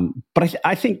 But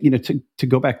I think, to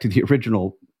go back to the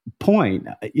original point,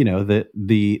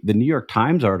 the New York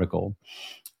Times article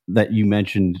that you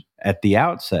mentioned at the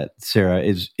outset, Sarah,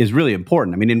 is really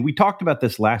important. I mean, and we talked about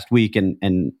this last week,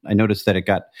 and I noticed that it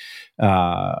got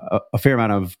a fair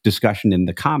amount of discussion in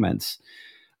the comments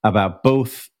about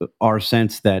both our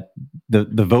sense that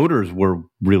the voters were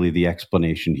really the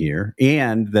explanation here,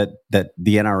 and that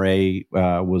the NRA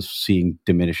was seeing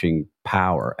diminishing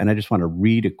power. And I just want to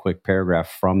read a quick paragraph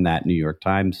from that New York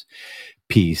Times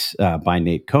piece by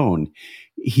Nate Cohn.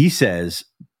 He says,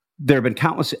 there have been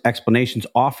countless explanations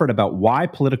offered about why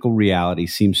political reality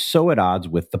seems so at odds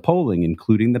with the polling,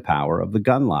 including the power of the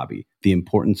gun lobby, the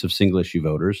importance of single-issue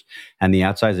voters, and the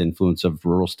outsized influence of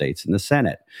rural states in the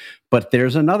Senate. But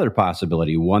there's another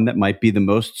possibility, one that might be the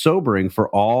most sobering for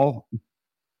all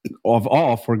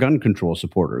for gun control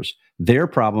supporters. Their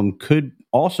problem could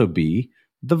also be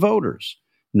the voters,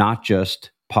 not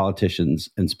just politicians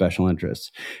and special interests.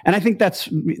 And I think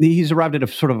he's arrived at a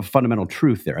sort of a fundamental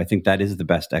truth there. I think that is the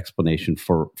best explanation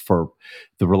for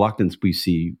the reluctance we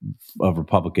see of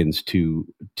Republicans to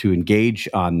engage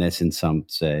on this in some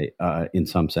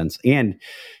sense, and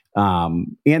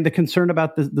the concern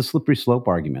about the slippery slope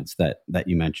arguments that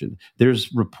you mentioned.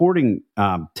 There's reporting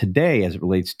today as it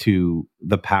relates to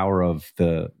the power of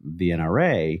the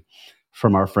NRA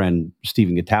from our friend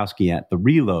Stephen Gutowski at The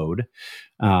Reload,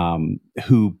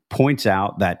 who points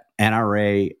out that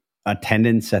NRA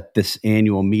attendance at this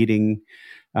annual meeting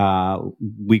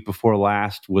week before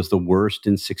last was the worst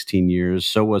in 16 years.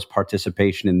 So was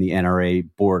participation in the NRA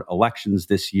board elections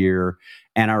this year.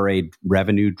 NRA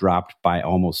revenue dropped by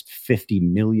almost $50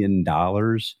 million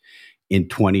in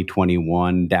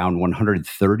 2021, down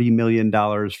 $130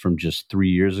 million from just 3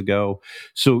 years ago.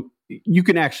 So you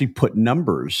can actually put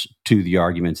numbers to the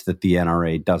arguments that the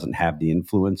NRA doesn't have the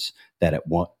influence that it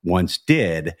once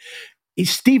did.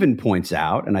 Stephen points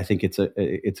out, and I think it's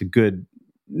a good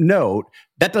note,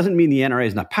 that doesn't mean the NRA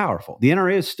is not powerful. The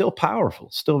NRA is still powerful,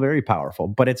 still very powerful,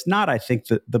 but it's not, I think,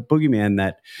 the boogeyman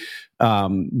that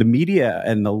the media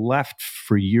and the left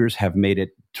for years have made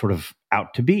it sort of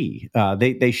out to be.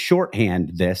 They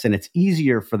shorthand this, and it's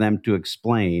easier for them to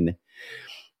explain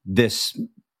this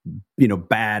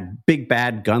big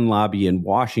bad gun lobby in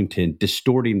Washington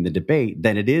distorting the debate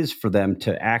than it is for them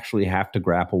to actually have to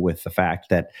grapple with the fact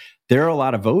that there are a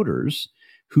lot of voters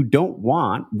who don't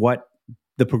want what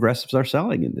the progressives are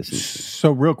selling in this instance.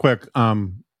 So real quick,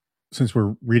 since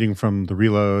we're reading from The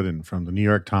Reload and from the New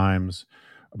York Times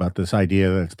about this idea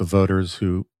that it's the voters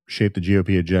who shape the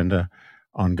GOP agenda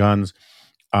on guns,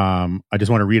 I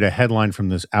just want to read a headline from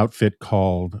this outfit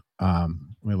called,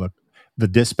 The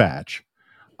Dispatch.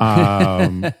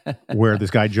 Where this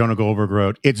guy Jonah Goldberg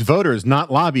wrote, "It's voters, not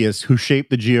lobbyists, who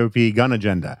shape the GOP gun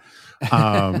agenda."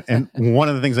 And one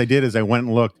of the things I did is I went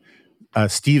and looked.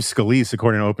 Steve Scalise,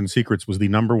 according to Open Secrets, was the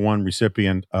number one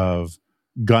recipient of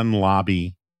gun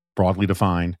lobby, broadly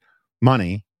defined,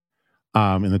 money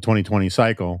in the 2020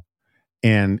 cycle.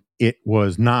 And it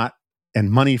was not, and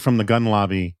money from the gun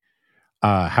lobby,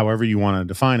 however you want to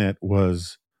define it,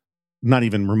 was not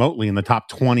even remotely in the top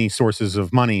 20 sources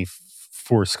of money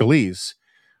for Scalise.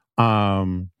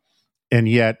 And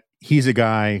yet he's a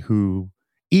guy who,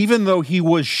 even though he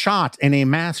was shot in a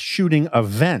mass shooting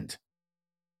event,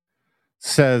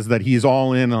 says that he's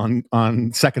all in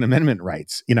on Second Amendment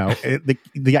rights.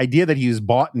 The idea that he's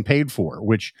bought and paid for,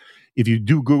 which if you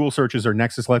do Google searches or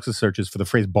Lexis searches for the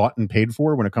phrase bought and paid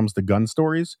for when it comes to gun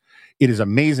stories, it is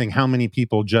amazing how many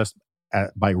people just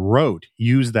by rote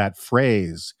use that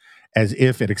phrase as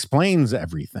if it explains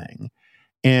everything.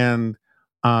 And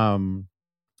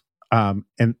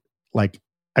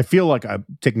I feel like I'm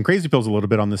taking crazy pills a little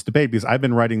bit on this debate because I've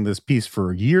been writing this piece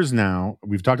for years now.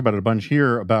 We've talked about it a bunch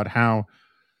here about how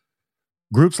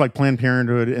groups like Planned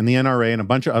Parenthood and the NRA and a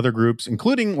bunch of other groups,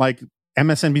 including like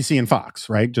MSNBC and Fox,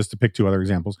 right? Just to pick two other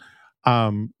examples.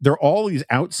 There are all these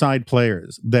outside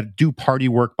players that do party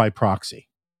work by proxy,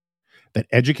 that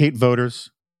educate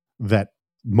voters, that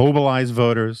mobilize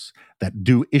voters, that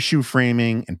do issue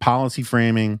framing and policy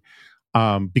framing,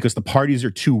 because the parties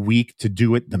are too weak to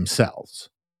do it themselves.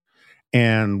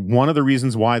 And one of the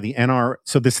reasons why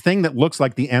so this thing that looks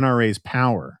like the NRA's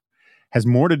power has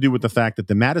more to do with the fact that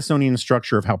the Madisonian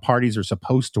structure of how parties are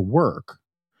supposed to work,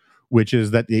 which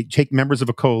is that they take members of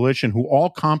a coalition who all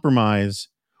compromise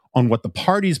on what the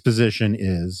party's position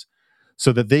is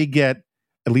so that they get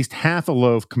at least half a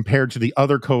loaf compared to the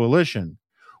other coalition.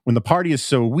 When the party is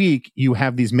so weak, you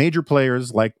have these major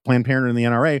players like Planned Parenthood and the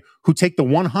NRA who take the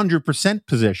 100%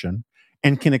 position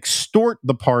and can extort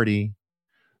the party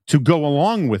to go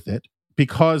along with it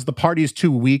because the party is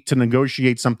too weak to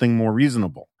negotiate something more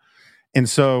reasonable. And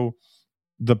so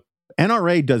the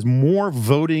NRA does more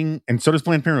voting, and so does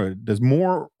Planned Parenthood, does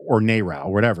more, or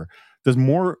NARAL, whatever, does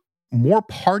more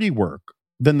party work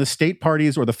than the state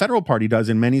parties or the federal party does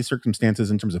in many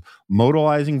circumstances in terms of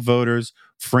mobilizing voters,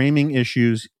 framing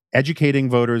issues, educating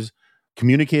voters,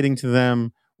 communicating to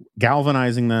them,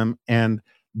 galvanizing them. And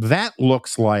that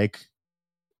looks like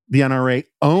the NRA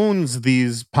owns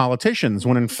these politicians,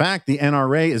 when in fact the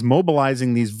NRA is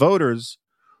mobilizing these voters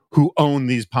who own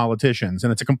these politicians.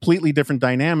 And it's a completely different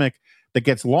dynamic that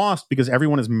gets lost because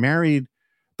everyone is married.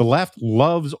 The left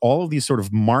loves all of these sort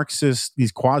of Marxist,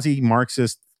 these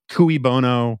quasi-Marxist, cui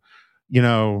bono,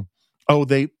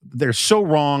 they're so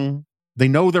wrong. They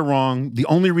know they're wrong. The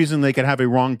only reason they could have a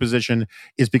wrong position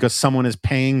is because someone is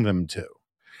paying them to.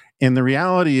 And the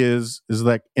reality is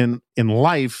that in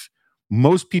life,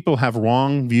 most people have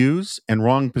wrong views and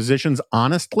wrong positions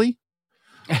honestly.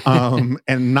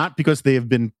 And not because they have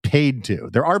been paid to.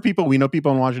 There are people, we know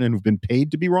people in Washington who've been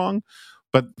paid to be wrong,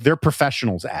 but they're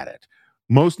professionals at it.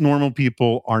 Most normal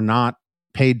people are not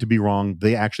paid to be wrong.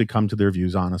 They actually come to their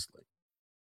views honestly.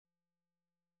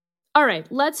 All right,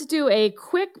 let's do a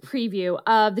quick preview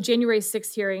of the January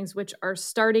 6th hearings, which are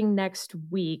starting next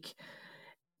week.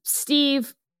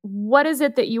 Steve, what is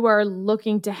it that you are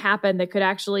looking to happen that could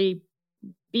actually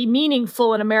be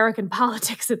meaningful in American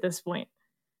politics at this point?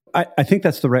 I think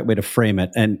that's the right way to frame it.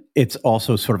 And it's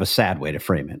also sort of a sad way to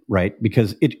frame it, right?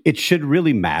 Because it should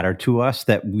really matter to us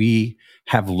that we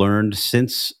have learned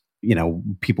since,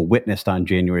 people witnessed on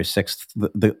January 6th,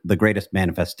 the greatest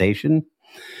manifestation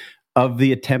of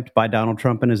the attempt by Donald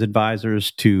Trump and his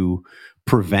advisors to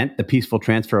prevent the peaceful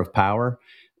transfer of power.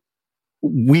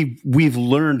 We've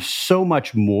learned so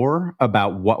much more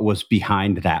about what was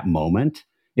behind that moment.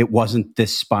 It wasn't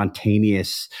this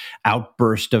spontaneous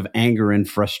outburst of anger and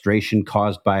frustration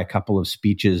caused by a couple of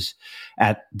speeches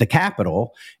at the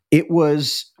Capitol. It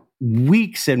was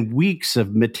weeks and weeks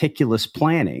of meticulous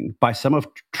planning by some of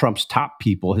Trump's top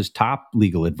people, his top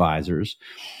legal advisors,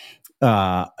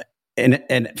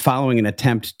 and following an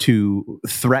attempt to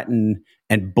threaten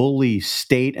and bully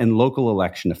state and local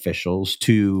election officials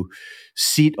to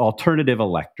seat alternative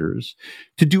electors,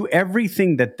 to do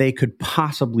everything that they could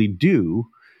possibly do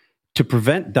to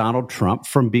prevent Donald Trump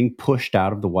from being pushed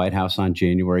out of the White House on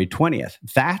January 20th.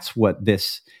 That's what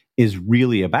this is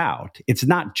really about. It's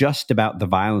not just about the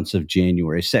violence of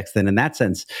January 6th. And in that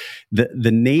sense, the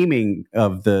naming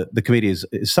of the committee is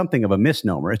something of a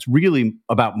misnomer. It's really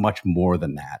about much more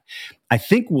than that. I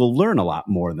think we'll learn a lot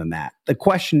more than that. The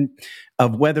question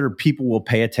of whether people will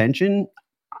pay attention,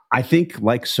 I think,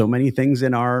 like so many things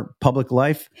in our public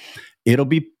life, it'll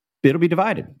be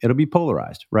divided. It'll be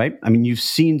polarized, right? I mean, you've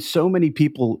seen so many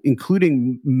people,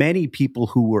 including many people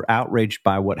who were outraged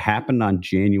by what happened on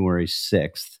January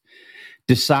 6th,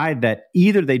 decide that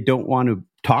either they don't want to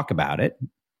talk about it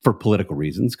for political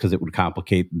reasons, because it would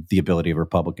complicate the ability of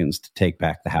Republicans to take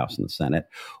back the House and the Senate,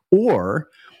 or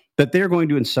that they're going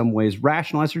to in some ways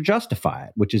rationalize or justify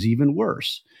it, which is even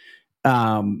worse.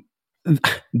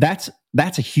 That's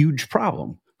a huge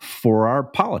problem for our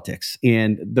politics.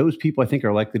 And those people, I think,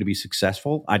 are likely to be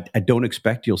successful. I don't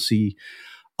expect you'll see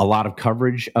a lot of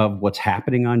coverage of what's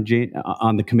happening on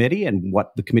the committee and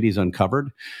what the committee's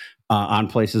uncovered on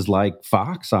places like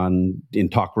Fox, in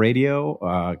talk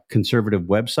radio, conservative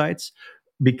websites,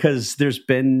 because there's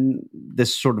been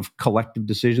this sort of collective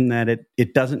decision that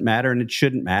it doesn't matter and it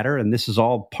shouldn't matter. And this is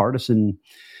all partisan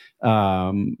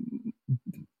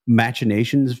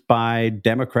machinations by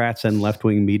Democrats and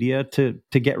left-wing media to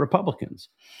get Republicans.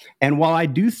 And while I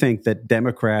do think that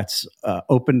Democrats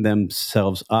opened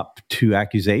themselves up to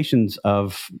accusations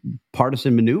of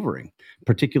partisan maneuvering,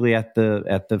 particularly at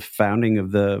the founding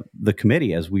of the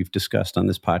committee, as we've discussed on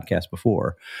this podcast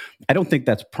before, I don't think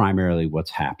that's primarily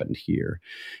what's happened here.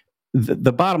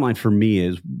 The bottom line for me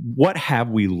is, what have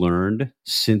we learned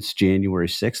since January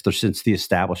 6th or since the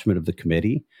establishment of the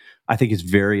committee? I think is a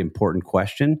very important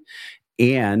question.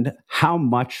 And how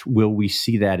much will we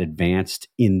see that advanced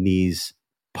in these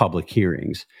public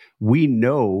hearings? We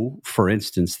know, for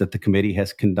instance, that the committee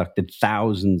has conducted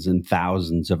thousands and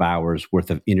thousands of hours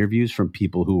worth of interviews from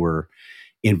people who were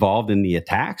involved in the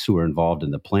attacks, who were involved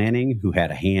in the planning, who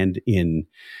had a hand in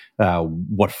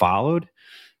what followed.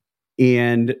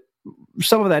 And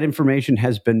some of that information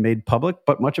has been made public,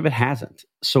 but much of it hasn't.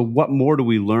 So what more do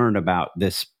we learn about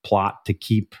this plot to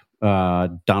keep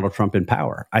Donald Trump in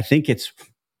power? I think it's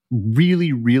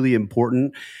really, really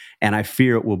important, and I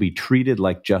fear it will be treated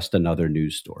like just another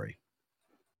news story.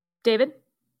 David?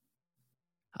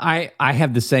 I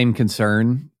have the same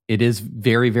concern. It is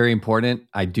very, very important.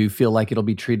 I do feel like it'll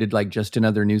be treated like just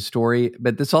another news story,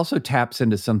 but this also taps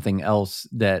into something else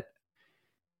that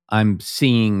I'm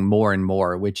seeing more and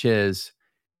more, which is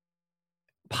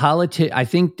I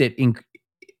think that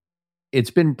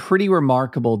it's been pretty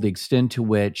remarkable the extent to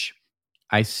which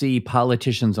I see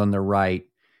politicians on the right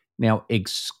now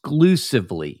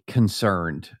exclusively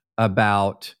concerned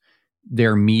about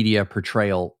their media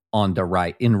portrayal on the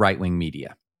right, in right-wing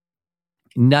media.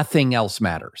 Nothing else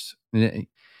matters.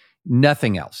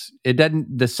 Nothing else. It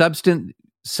doesn't. The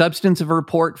substance of a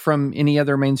report from any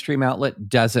other mainstream outlet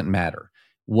doesn't matter.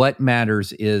 What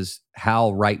matters is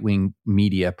how right-wing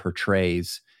media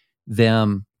portrays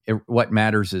them. What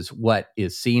matters is what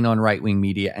is seen on right-wing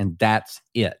media, and that's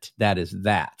it. That is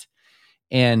that.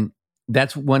 And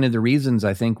that's one of the reasons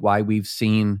I think why we've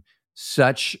seen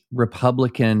such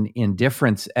Republican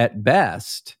indifference at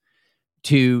best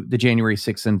to the January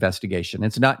 6th investigation.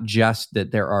 It's not just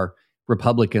that there are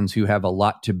Republicans who have a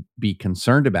lot to be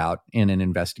concerned about in an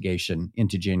investigation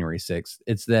into January 6th.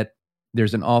 It's that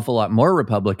there's an awful lot more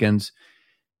Republicans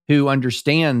who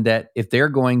understand that if they're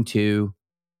going to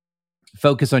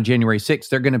focus on January 6th,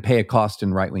 they're going to pay a cost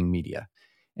in right-wing media.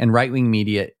 And right-wing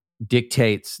media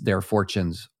dictates their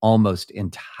fortunes almost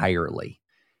entirely,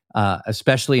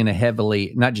 especially in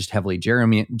a not just heavily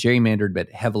gerrymandered, but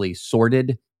heavily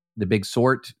sorted, the big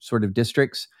sort of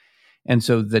districts. And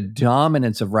so the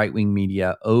dominance of right-wing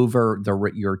media over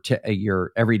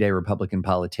your everyday Republican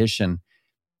politician,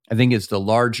 I think, is the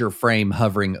larger frame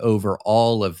hovering over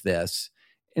all of this.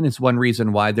 And it's one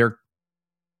reason why they're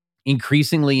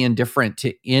increasingly indifferent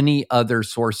to any other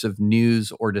source of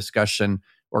news or discussion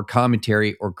or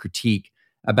commentary or critique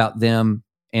about them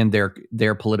and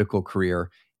their political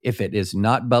career, if it is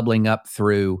not bubbling up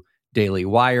through Daily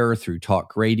Wire, through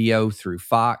talk radio, through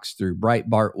Fox, through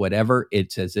Breitbart, whatever.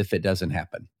 It's as if it doesn't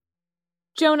happen.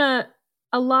 Jonah,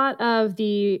 a lot of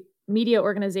the media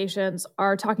organizations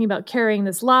are talking about carrying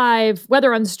this live,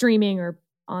 whether on streaming or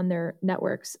on their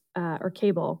networks or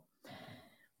cable.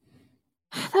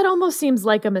 That almost seems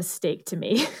like a mistake to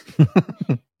me.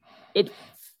 It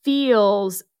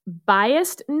feels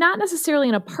biased, not necessarily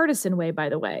in a partisan way, by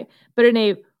the way, but in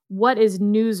a what is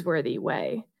newsworthy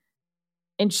way.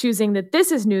 And choosing that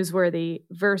this is newsworthy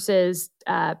versus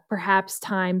perhaps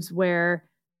times where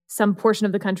some portion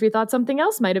of the country thought something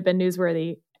else might have been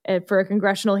newsworthy for a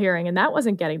congressional hearing, and that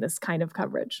wasn't getting this kind of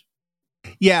coverage.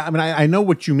 Yeah, I mean, I know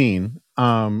what you mean.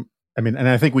 And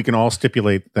I think we can all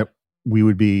stipulate that it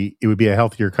would be a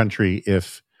healthier country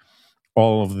if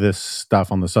all of this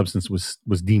stuff on the substance was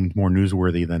deemed more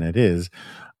newsworthy than it is.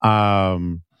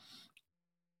 That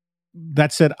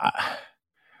said,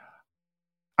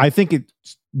 I think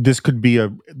this could be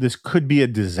a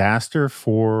disaster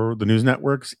for the news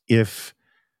networks if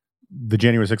the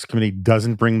January 6th committee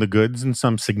doesn't bring the goods in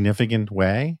some significant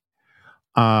way.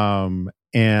 But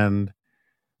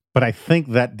I think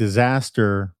that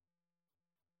disaster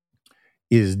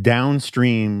is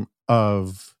downstream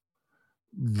of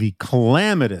the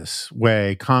calamitous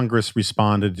way Congress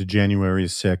responded to January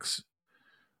 6th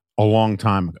a long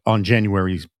time ago, on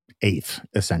January 8th,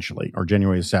 essentially, or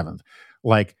January 7th.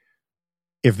 Like,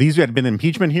 if these had been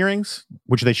impeachment hearings,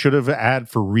 which they should have had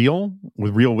for real,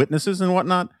 with real witnesses and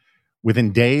whatnot,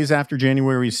 within days after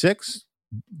January 6th,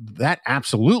 that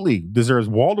absolutely deserves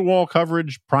wall-to-wall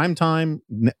coverage, prime time,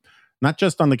 not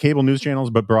just on the cable news channels,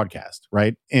 but broadcast,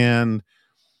 right? And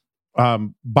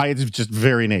by its just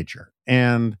very nature.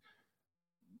 And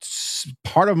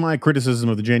part of my criticism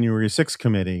of the January 6th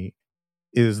committee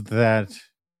is that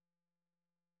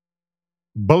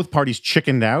both parties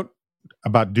chickened out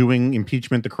about doing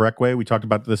impeachment the correct way. We talked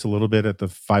about this a little bit at the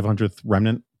 500th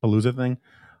Remnant Palooza thing.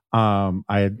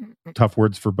 I had tough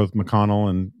words for both McConnell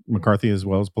and McCarthy as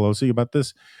well as Pelosi about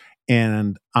this.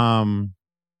 And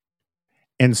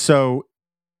so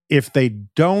if they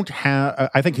don't have,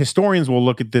 I think historians will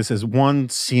look at this as one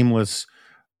seamless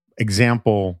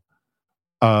example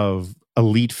of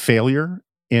elite failure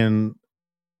in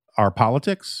our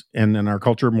politics and in our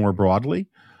culture more broadly,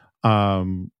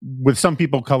 with some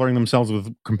people coloring themselves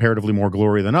with comparatively more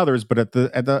glory than others. But at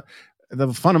the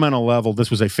fundamental level,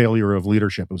 this was a failure of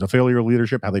leadership. It was a failure of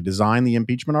leadership how they designed the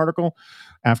impeachment article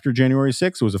after January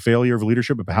 6th. It was a failure of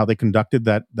leadership about how they conducted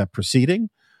that proceeding.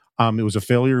 It was a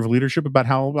failure of leadership about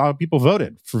how people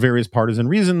voted for various partisan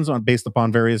reasons based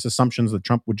upon various assumptions that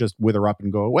Trump would just wither up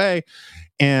and go away.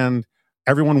 And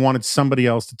everyone wanted somebody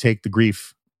else to take the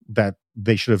grief that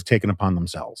they should have taken upon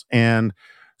themselves. And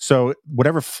so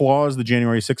whatever flaws the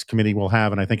January 6th committee will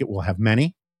have, and I think it will have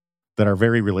many that are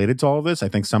very related to all of this. I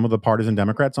think some of the partisan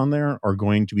Democrats on there are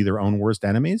going to be their own worst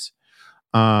enemies.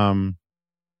 And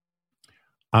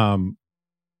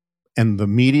the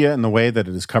media and the way that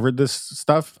it has covered this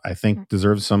stuff, I think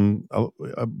deserves some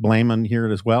blame on here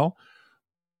as well.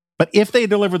 But if they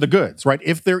deliver the goods, right?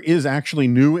 If there is actually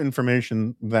new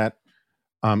information that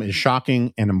is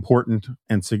shocking and important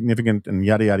and significant and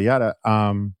yada yada yada,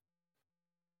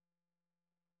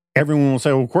 everyone will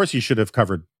say, well, of course you should have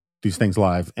covered these things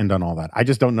live and done all that. I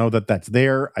just don't know that that's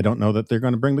there. I don't know that they're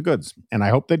going to bring the goods, and I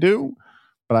hope they do,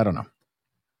 but I don't know.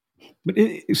 But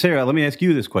Sarah, let me ask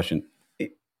you this question: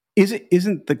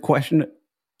 Isn't the question?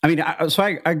 I mean,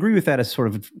 I agree with that as sort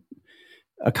of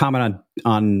a comment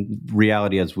on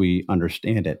reality as we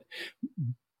understand it.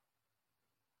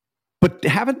 But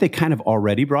haven't they kind of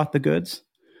already brought the goods?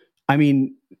 I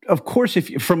mean, of course,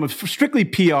 if from a strictly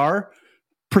PR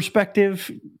perspective,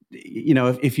 you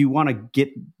know, if you want to get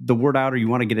the word out or you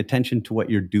want to get attention to what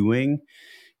you're doing,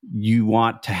 you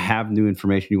want to have new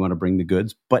information, you want to bring the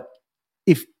goods. But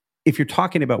if you're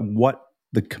talking about what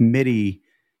the committee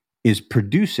is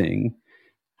producing,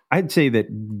 I'd say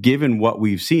that given what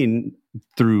we've seen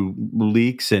through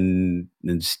leaks and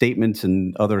statements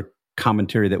and other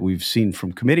commentary that we've seen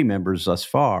from committee members thus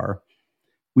far,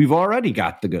 we've already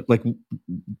got the good. Like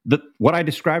what I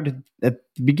described at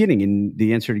the beginning in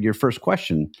the answer to your first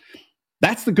question,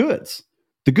 that's the goods.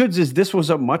 The goods is this was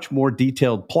a much more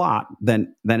detailed plot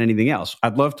than anything else.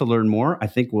 I'd love to learn more. I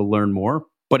think we'll learn more.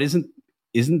 But isn't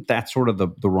that sort of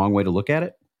the wrong way to look at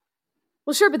it?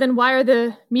 Well, sure, but then why are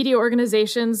the media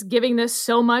organizations giving this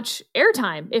so much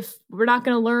airtime if we're not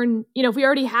going to learn, you know, if we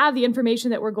already have the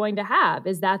information that we're going to have?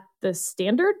 Is that the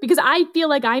standard? Because I feel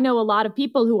like I know a lot of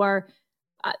people who are,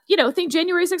 think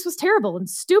January 6th was terrible and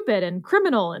stupid and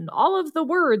criminal and all of the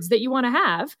words that you want to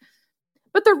have,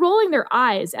 but they're rolling their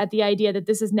eyes at the idea that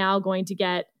this is now going to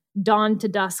get dawn to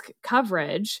dusk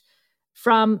coverage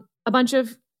from a bunch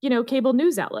of, cable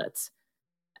news outlets.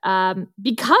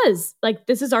 Because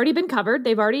this has already been covered.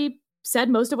 They've already said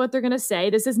most of what they're going to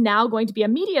say. This is now going to be a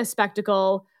media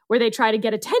spectacle where they try to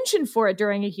get attention for it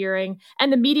during a hearing,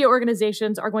 and the media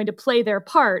organizations are going to play their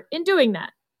part in doing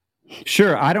that.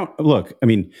 Sure. I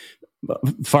mean,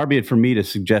 far be it from me to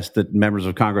suggest that members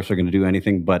of Congress are going to do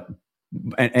anything but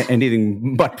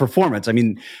performance. I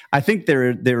mean, I think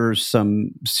there are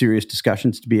some serious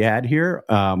discussions to be had here,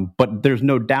 but there's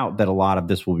no doubt that a lot of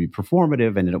this will be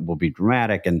performative and it will be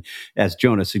dramatic. And as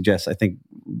Jonah suggests, I think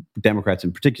Democrats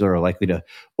in particular are likely to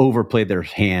overplay their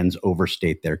hands,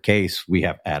 overstate their case. We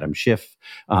have Adam Schiff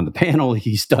on the panel.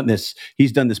 He's done this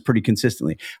pretty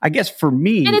consistently. I guess for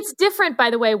me, and it's different, by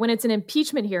the way, when it's an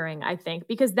impeachment hearing, I think,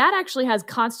 because that actually has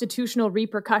constitutional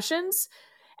repercussions.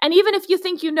 And even if you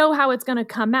think you know how it's going to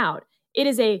come out, it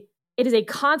is a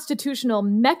constitutional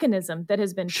mechanism that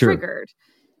has been triggered.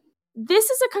 This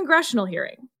is a congressional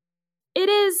hearing. It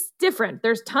is different.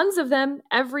 There's tons of them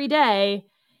every day.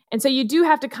 And so you do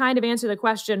have to kind of answer the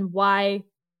question, why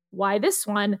this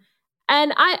one?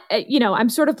 And I'm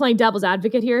sort of playing devil's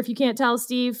advocate here, if you can't tell,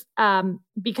 Steve,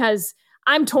 because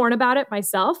I'm torn about it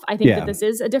myself. I think that this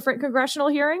is a different congressional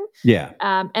hearing. Yeah.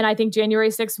 And I think January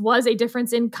 6th was a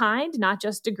difference in kind, not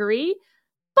just degree.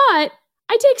 But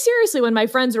I take seriously when my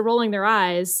friends are rolling their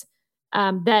eyes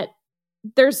that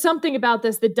there's something about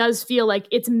this that does feel like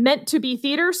it's meant to be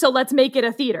theater, so let's make it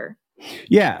a theater.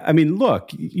 Yeah. I mean,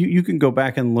 look, you can go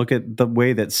back and look at the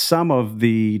way that some of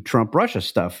the Trump-Russia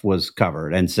stuff was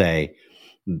covered and say,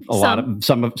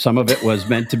 some of it was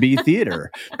meant to be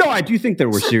theater. No, I do think there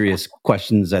were serious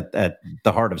questions at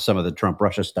the heart of some of the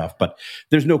Trump-Russia stuff, but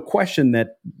there's no question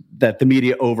that the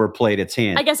media overplayed its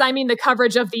hand. I guess I mean the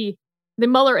coverage of the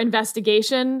Mueller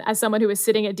investigation. As someone who was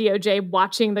sitting at DOJ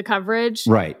watching the coverage,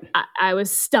 right? I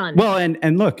was stunned. Well,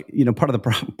 and look, part of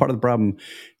the problem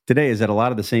today is that a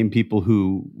lot of the same people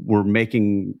who were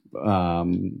making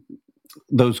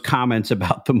those comments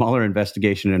about the Mueller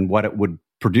investigation and what it would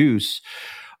produce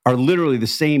are literally the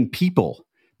same people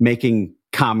making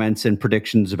comments and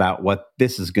predictions about what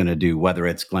this is going to do, whether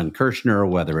it's Glenn Kirshner,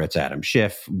 whether it's Adam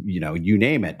Schiff, you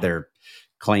name it. There are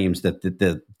claims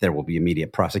that there will be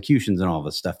immediate prosecutions and all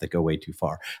this stuff that go way too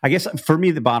far. I guess for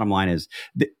me, the bottom line is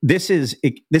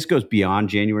this goes beyond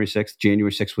January 6th.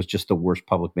 January 6th was just the worst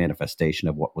public manifestation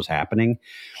of what was happening.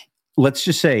 Let's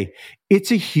just say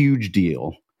it's a huge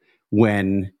deal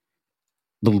when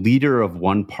the leader of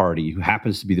one party, who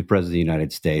happens to be the president of the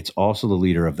United States, also the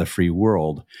leader of the free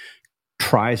world,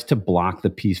 tries to block the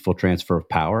peaceful transfer of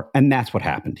power. And that's what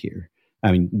happened here.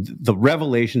 I mean, the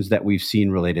revelations that we've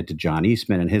seen related to John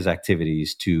Eastman and his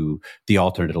activities, to the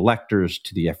alternate electors,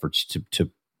 to the efforts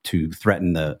to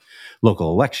threaten the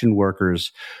local election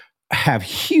workers, have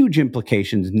huge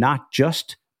implications, not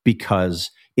just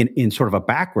because in sort of a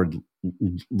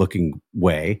backward-looking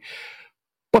way,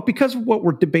 but because of what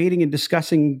we're debating and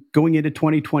discussing going into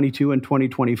 2022 and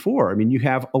 2024. I mean, you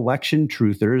have election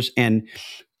truthers, and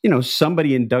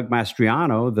somebody in Doug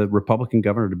Mastriano, the Republican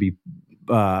governor to be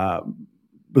the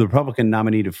Republican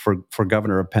nominee for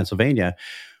governor of Pennsylvania,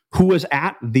 who was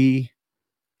at the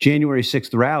January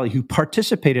 6th rally, who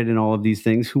participated in all of these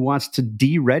things, who wants to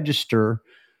deregister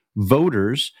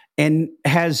voters and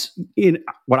has, in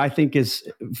what I think is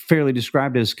fairly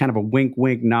described as kind of a wink,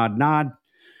 wink, nod, nod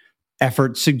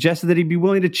effort, suggested that he'd be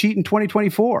willing to cheat in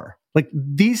 2024. Like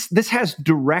this has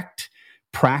direct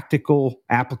practical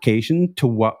application to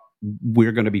what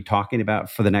we're going to be talking about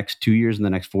for the next 2 years and the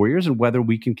next 4 years, and whether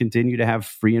we can continue to have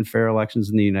free and fair elections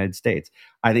in the United States.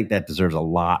 I think that deserves a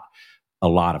lot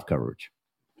of coverage.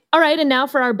 All right, and now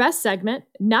for our best segment,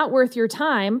 Not Worth Your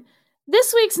Time.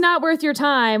 This week's Not Worth Your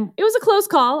Time, it was a close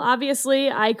call. Obviously,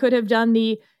 I could have done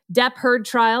the Depp Heard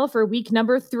trial for week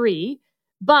number 3,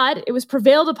 but it was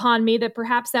prevailed upon me that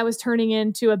perhaps that was turning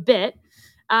into a bit.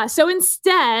 So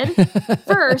instead,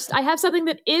 first, I have something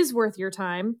that is worth your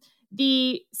time.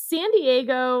 The San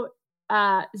Diego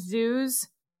Zoo's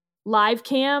live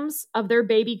cams of their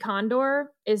baby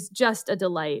condor is just a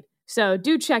delight. So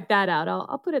do check that out.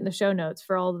 I'll put it in the show notes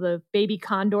for all the baby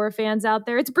condor fans out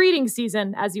there. It's breeding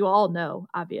season, as you all know,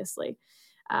 obviously,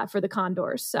 for the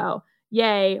condors. So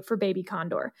yay for baby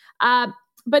condor.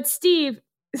 But Steve,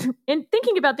 in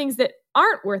thinking about things that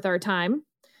aren't worth our time,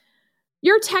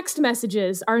 your text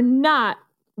messages are not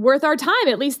worth our time.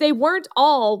 At least they weren't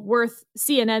all worth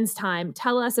CNN's time.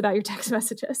 Tell us about your text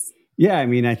messages. Yeah, I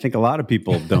mean, I think a lot of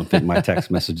people don't think my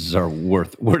text messages are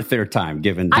worth their time,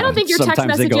 given I don't think your text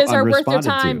messages are worth their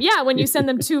time. To. Yeah, when you send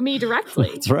them to me directly.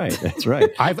 That's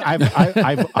right.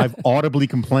 I've audibly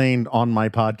complained on my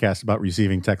podcast about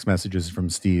receiving text messages from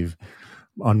Steve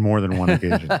on more than one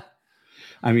occasion.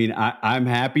 I mean, I'm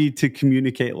happy to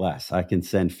communicate less. I can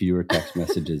send fewer text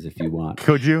messages if you want.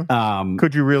 Could you?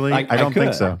 Could you really? I don't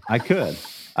think so. I could.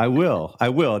 I will.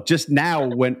 Just now,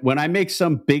 when I make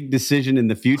some big decision in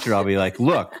the future, I'll be like,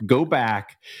 look, go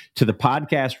back to the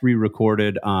podcast we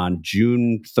recorded on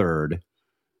June 3rd.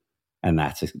 And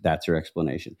that's your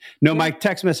explanation. No, my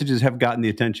text messages have gotten the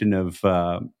attention of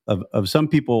some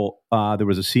people. There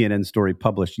was a CNN story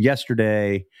published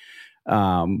yesterday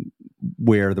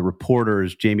where the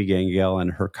reporters, Jamie Gangel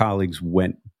and her colleagues,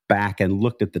 went back and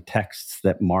looked at the texts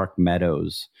that Mark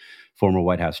Meadows, former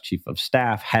White House chief of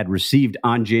staff, had received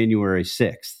on January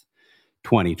 6th,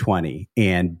 2020,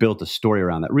 and built a story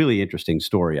around that. Really interesting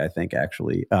story, I think,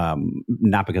 actually,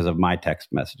 not because of my text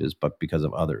messages, but because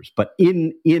of others. But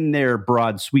in their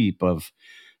broad sweep of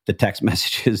the text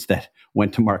messages that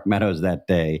went to Mark Meadows that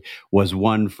day was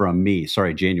one from me.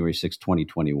 Sorry, January 6th,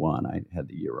 2021. I had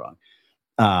the year wrong.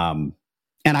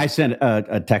 And I sent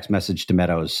a text message to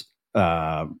Meadows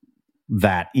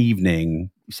that evening,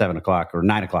 7 o'clock or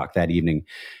 9 o'clock that evening,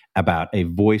 about a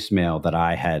voicemail that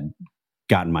I had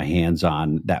gotten my hands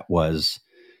on that was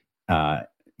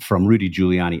from Rudy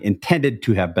Giuliani, intended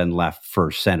to have been left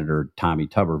for Senator Tommy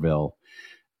Tuberville,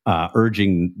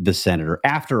 urging the senator,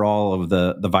 after all of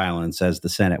the violence, as the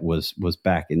Senate was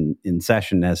back in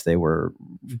session, as they were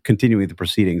continuing the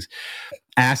proceedings,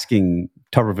 asking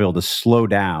Tuberville to slow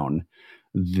down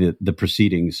the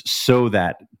proceedings so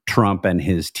that Trump and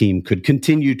his team could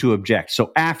continue to object.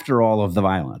 So after all of the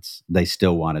violence, they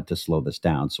still wanted to slow this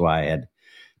down. So I had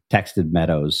texted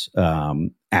Meadows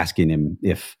asking him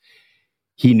if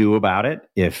he knew about it,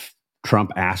 if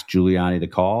Trump asked Giuliani to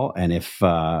call, and if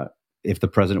the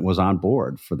president was on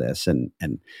board for this. And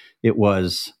it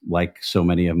was, like so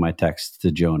many of my texts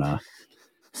to Jonah,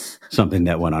 something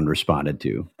that went unresponded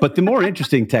to. But the more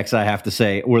interesting texts, I have to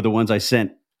say, were the ones I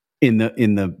sent in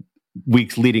the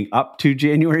weeks leading up to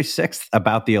January 6th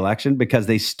about the election, because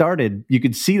they started, you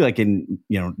could see, like in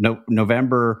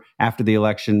November after the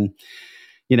election,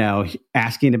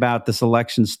 asking about this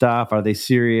election stuff. Are they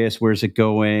serious? Where's it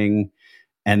going?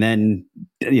 And then,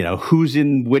 who's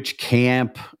in which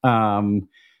camp?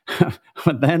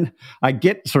 But then I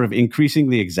get sort of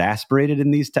increasingly exasperated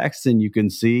in these texts, and you can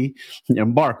see,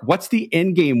 Mark, what's the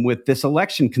end game with this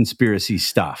election conspiracy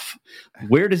stuff?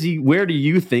 Where do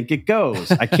you think it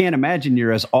goes? I can't imagine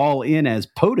you're as all in as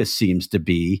POTUS seems to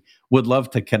be. Would love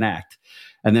to connect.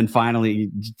 And then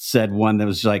finally said one that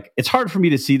was like, it's hard for me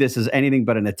to see this as anything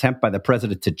but an attempt by the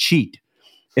president to cheat.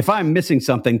 If I'm missing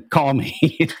something, call me.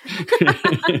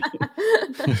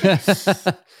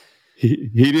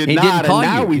 He did not. Call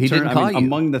and now you. we He turn, didn't call you.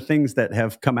 Among the things that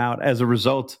have come out as a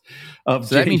result of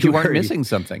so that means you weren't missing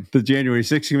something. The January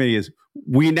 6th committee is,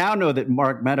 we now know that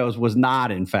Mark Meadows was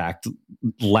not, in fact,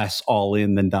 less all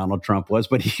in than Donald Trump was,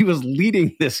 but he was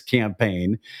leading this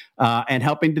campaign and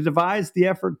helping to devise the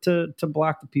effort to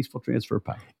block the peaceful transfer of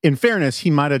power. In fairness, he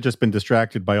might have just been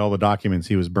distracted by all the documents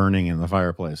he was burning in the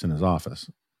fireplace in his office.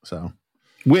 So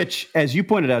Which, as you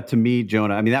pointed out to me,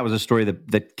 Jonah, I mean, that was a story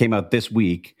that came out this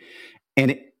week.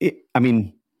 And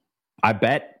I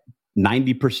bet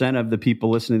 90% of the people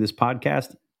listening to this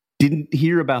podcast didn't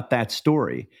hear about that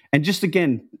story. And just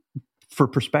again, for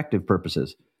perspective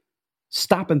purposes,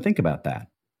 stop and think about that.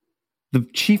 The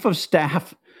chief of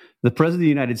staff, the president of the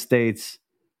United States,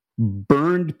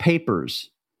 burned papers.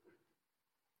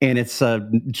 And it's a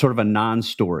sort of a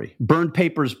non-story. Burned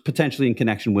papers potentially in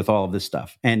connection with all of this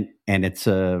stuff. And it's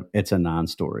a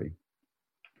non-story.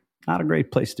 Not a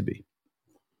great place to be.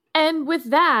 And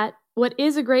with that, what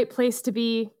is a great place to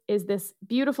be is this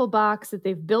beautiful box that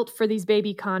they've built for these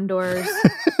baby condors.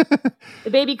 The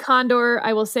baby condor,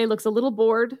 I will say, looks a little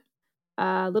bored,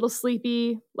 a little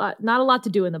sleepy, not a lot to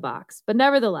do in the box. But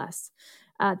nevertheless,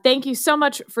 thank you so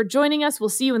much for joining us. We'll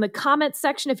see you in the comments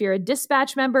section. If you're a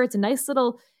Dispatch member, it's a nice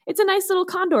little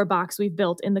condor box we've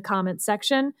built in the comments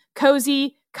section.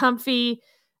 Cozy, comfy,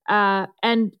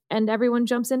 and everyone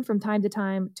jumps in from time to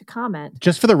time to comment.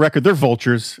 Just for the record, they're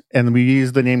vultures, and we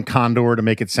use the name condor to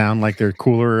make it sound like they're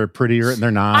cooler or prettier, and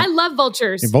they're not. I love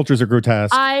vultures. And vultures are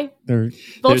grotesque.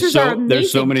 Vultures are amazing.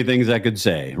 There's so many things I could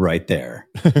say right there.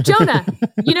 Jonah,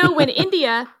 when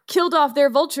India killed off their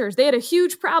vultures, they had a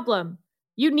huge problem.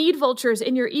 You need vultures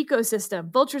in your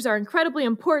ecosystem. Vultures are incredibly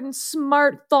important,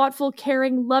 smart, thoughtful,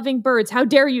 caring, loving birds. How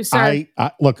dare you, sir?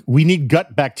 Look, we need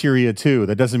gut bacteria too.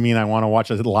 That doesn't mean I want to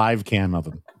watch a live cam of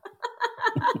them.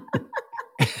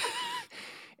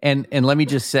 And let me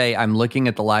just say, I'm looking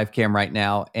at the live cam right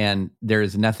now, and there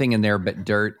is nothing in there but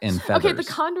dirt and feathers. Okay, the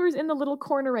condor is in the little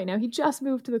corner right now. He just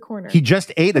moved to the corner. He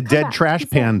just ate a dead trash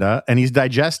panda, and he's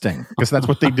digesting, because that's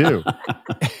what they do.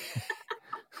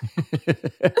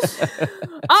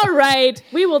 All right.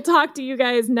 We will talk to you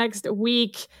guys next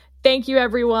week. Thank you,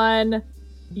 everyone.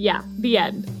 Yeah, the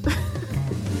end.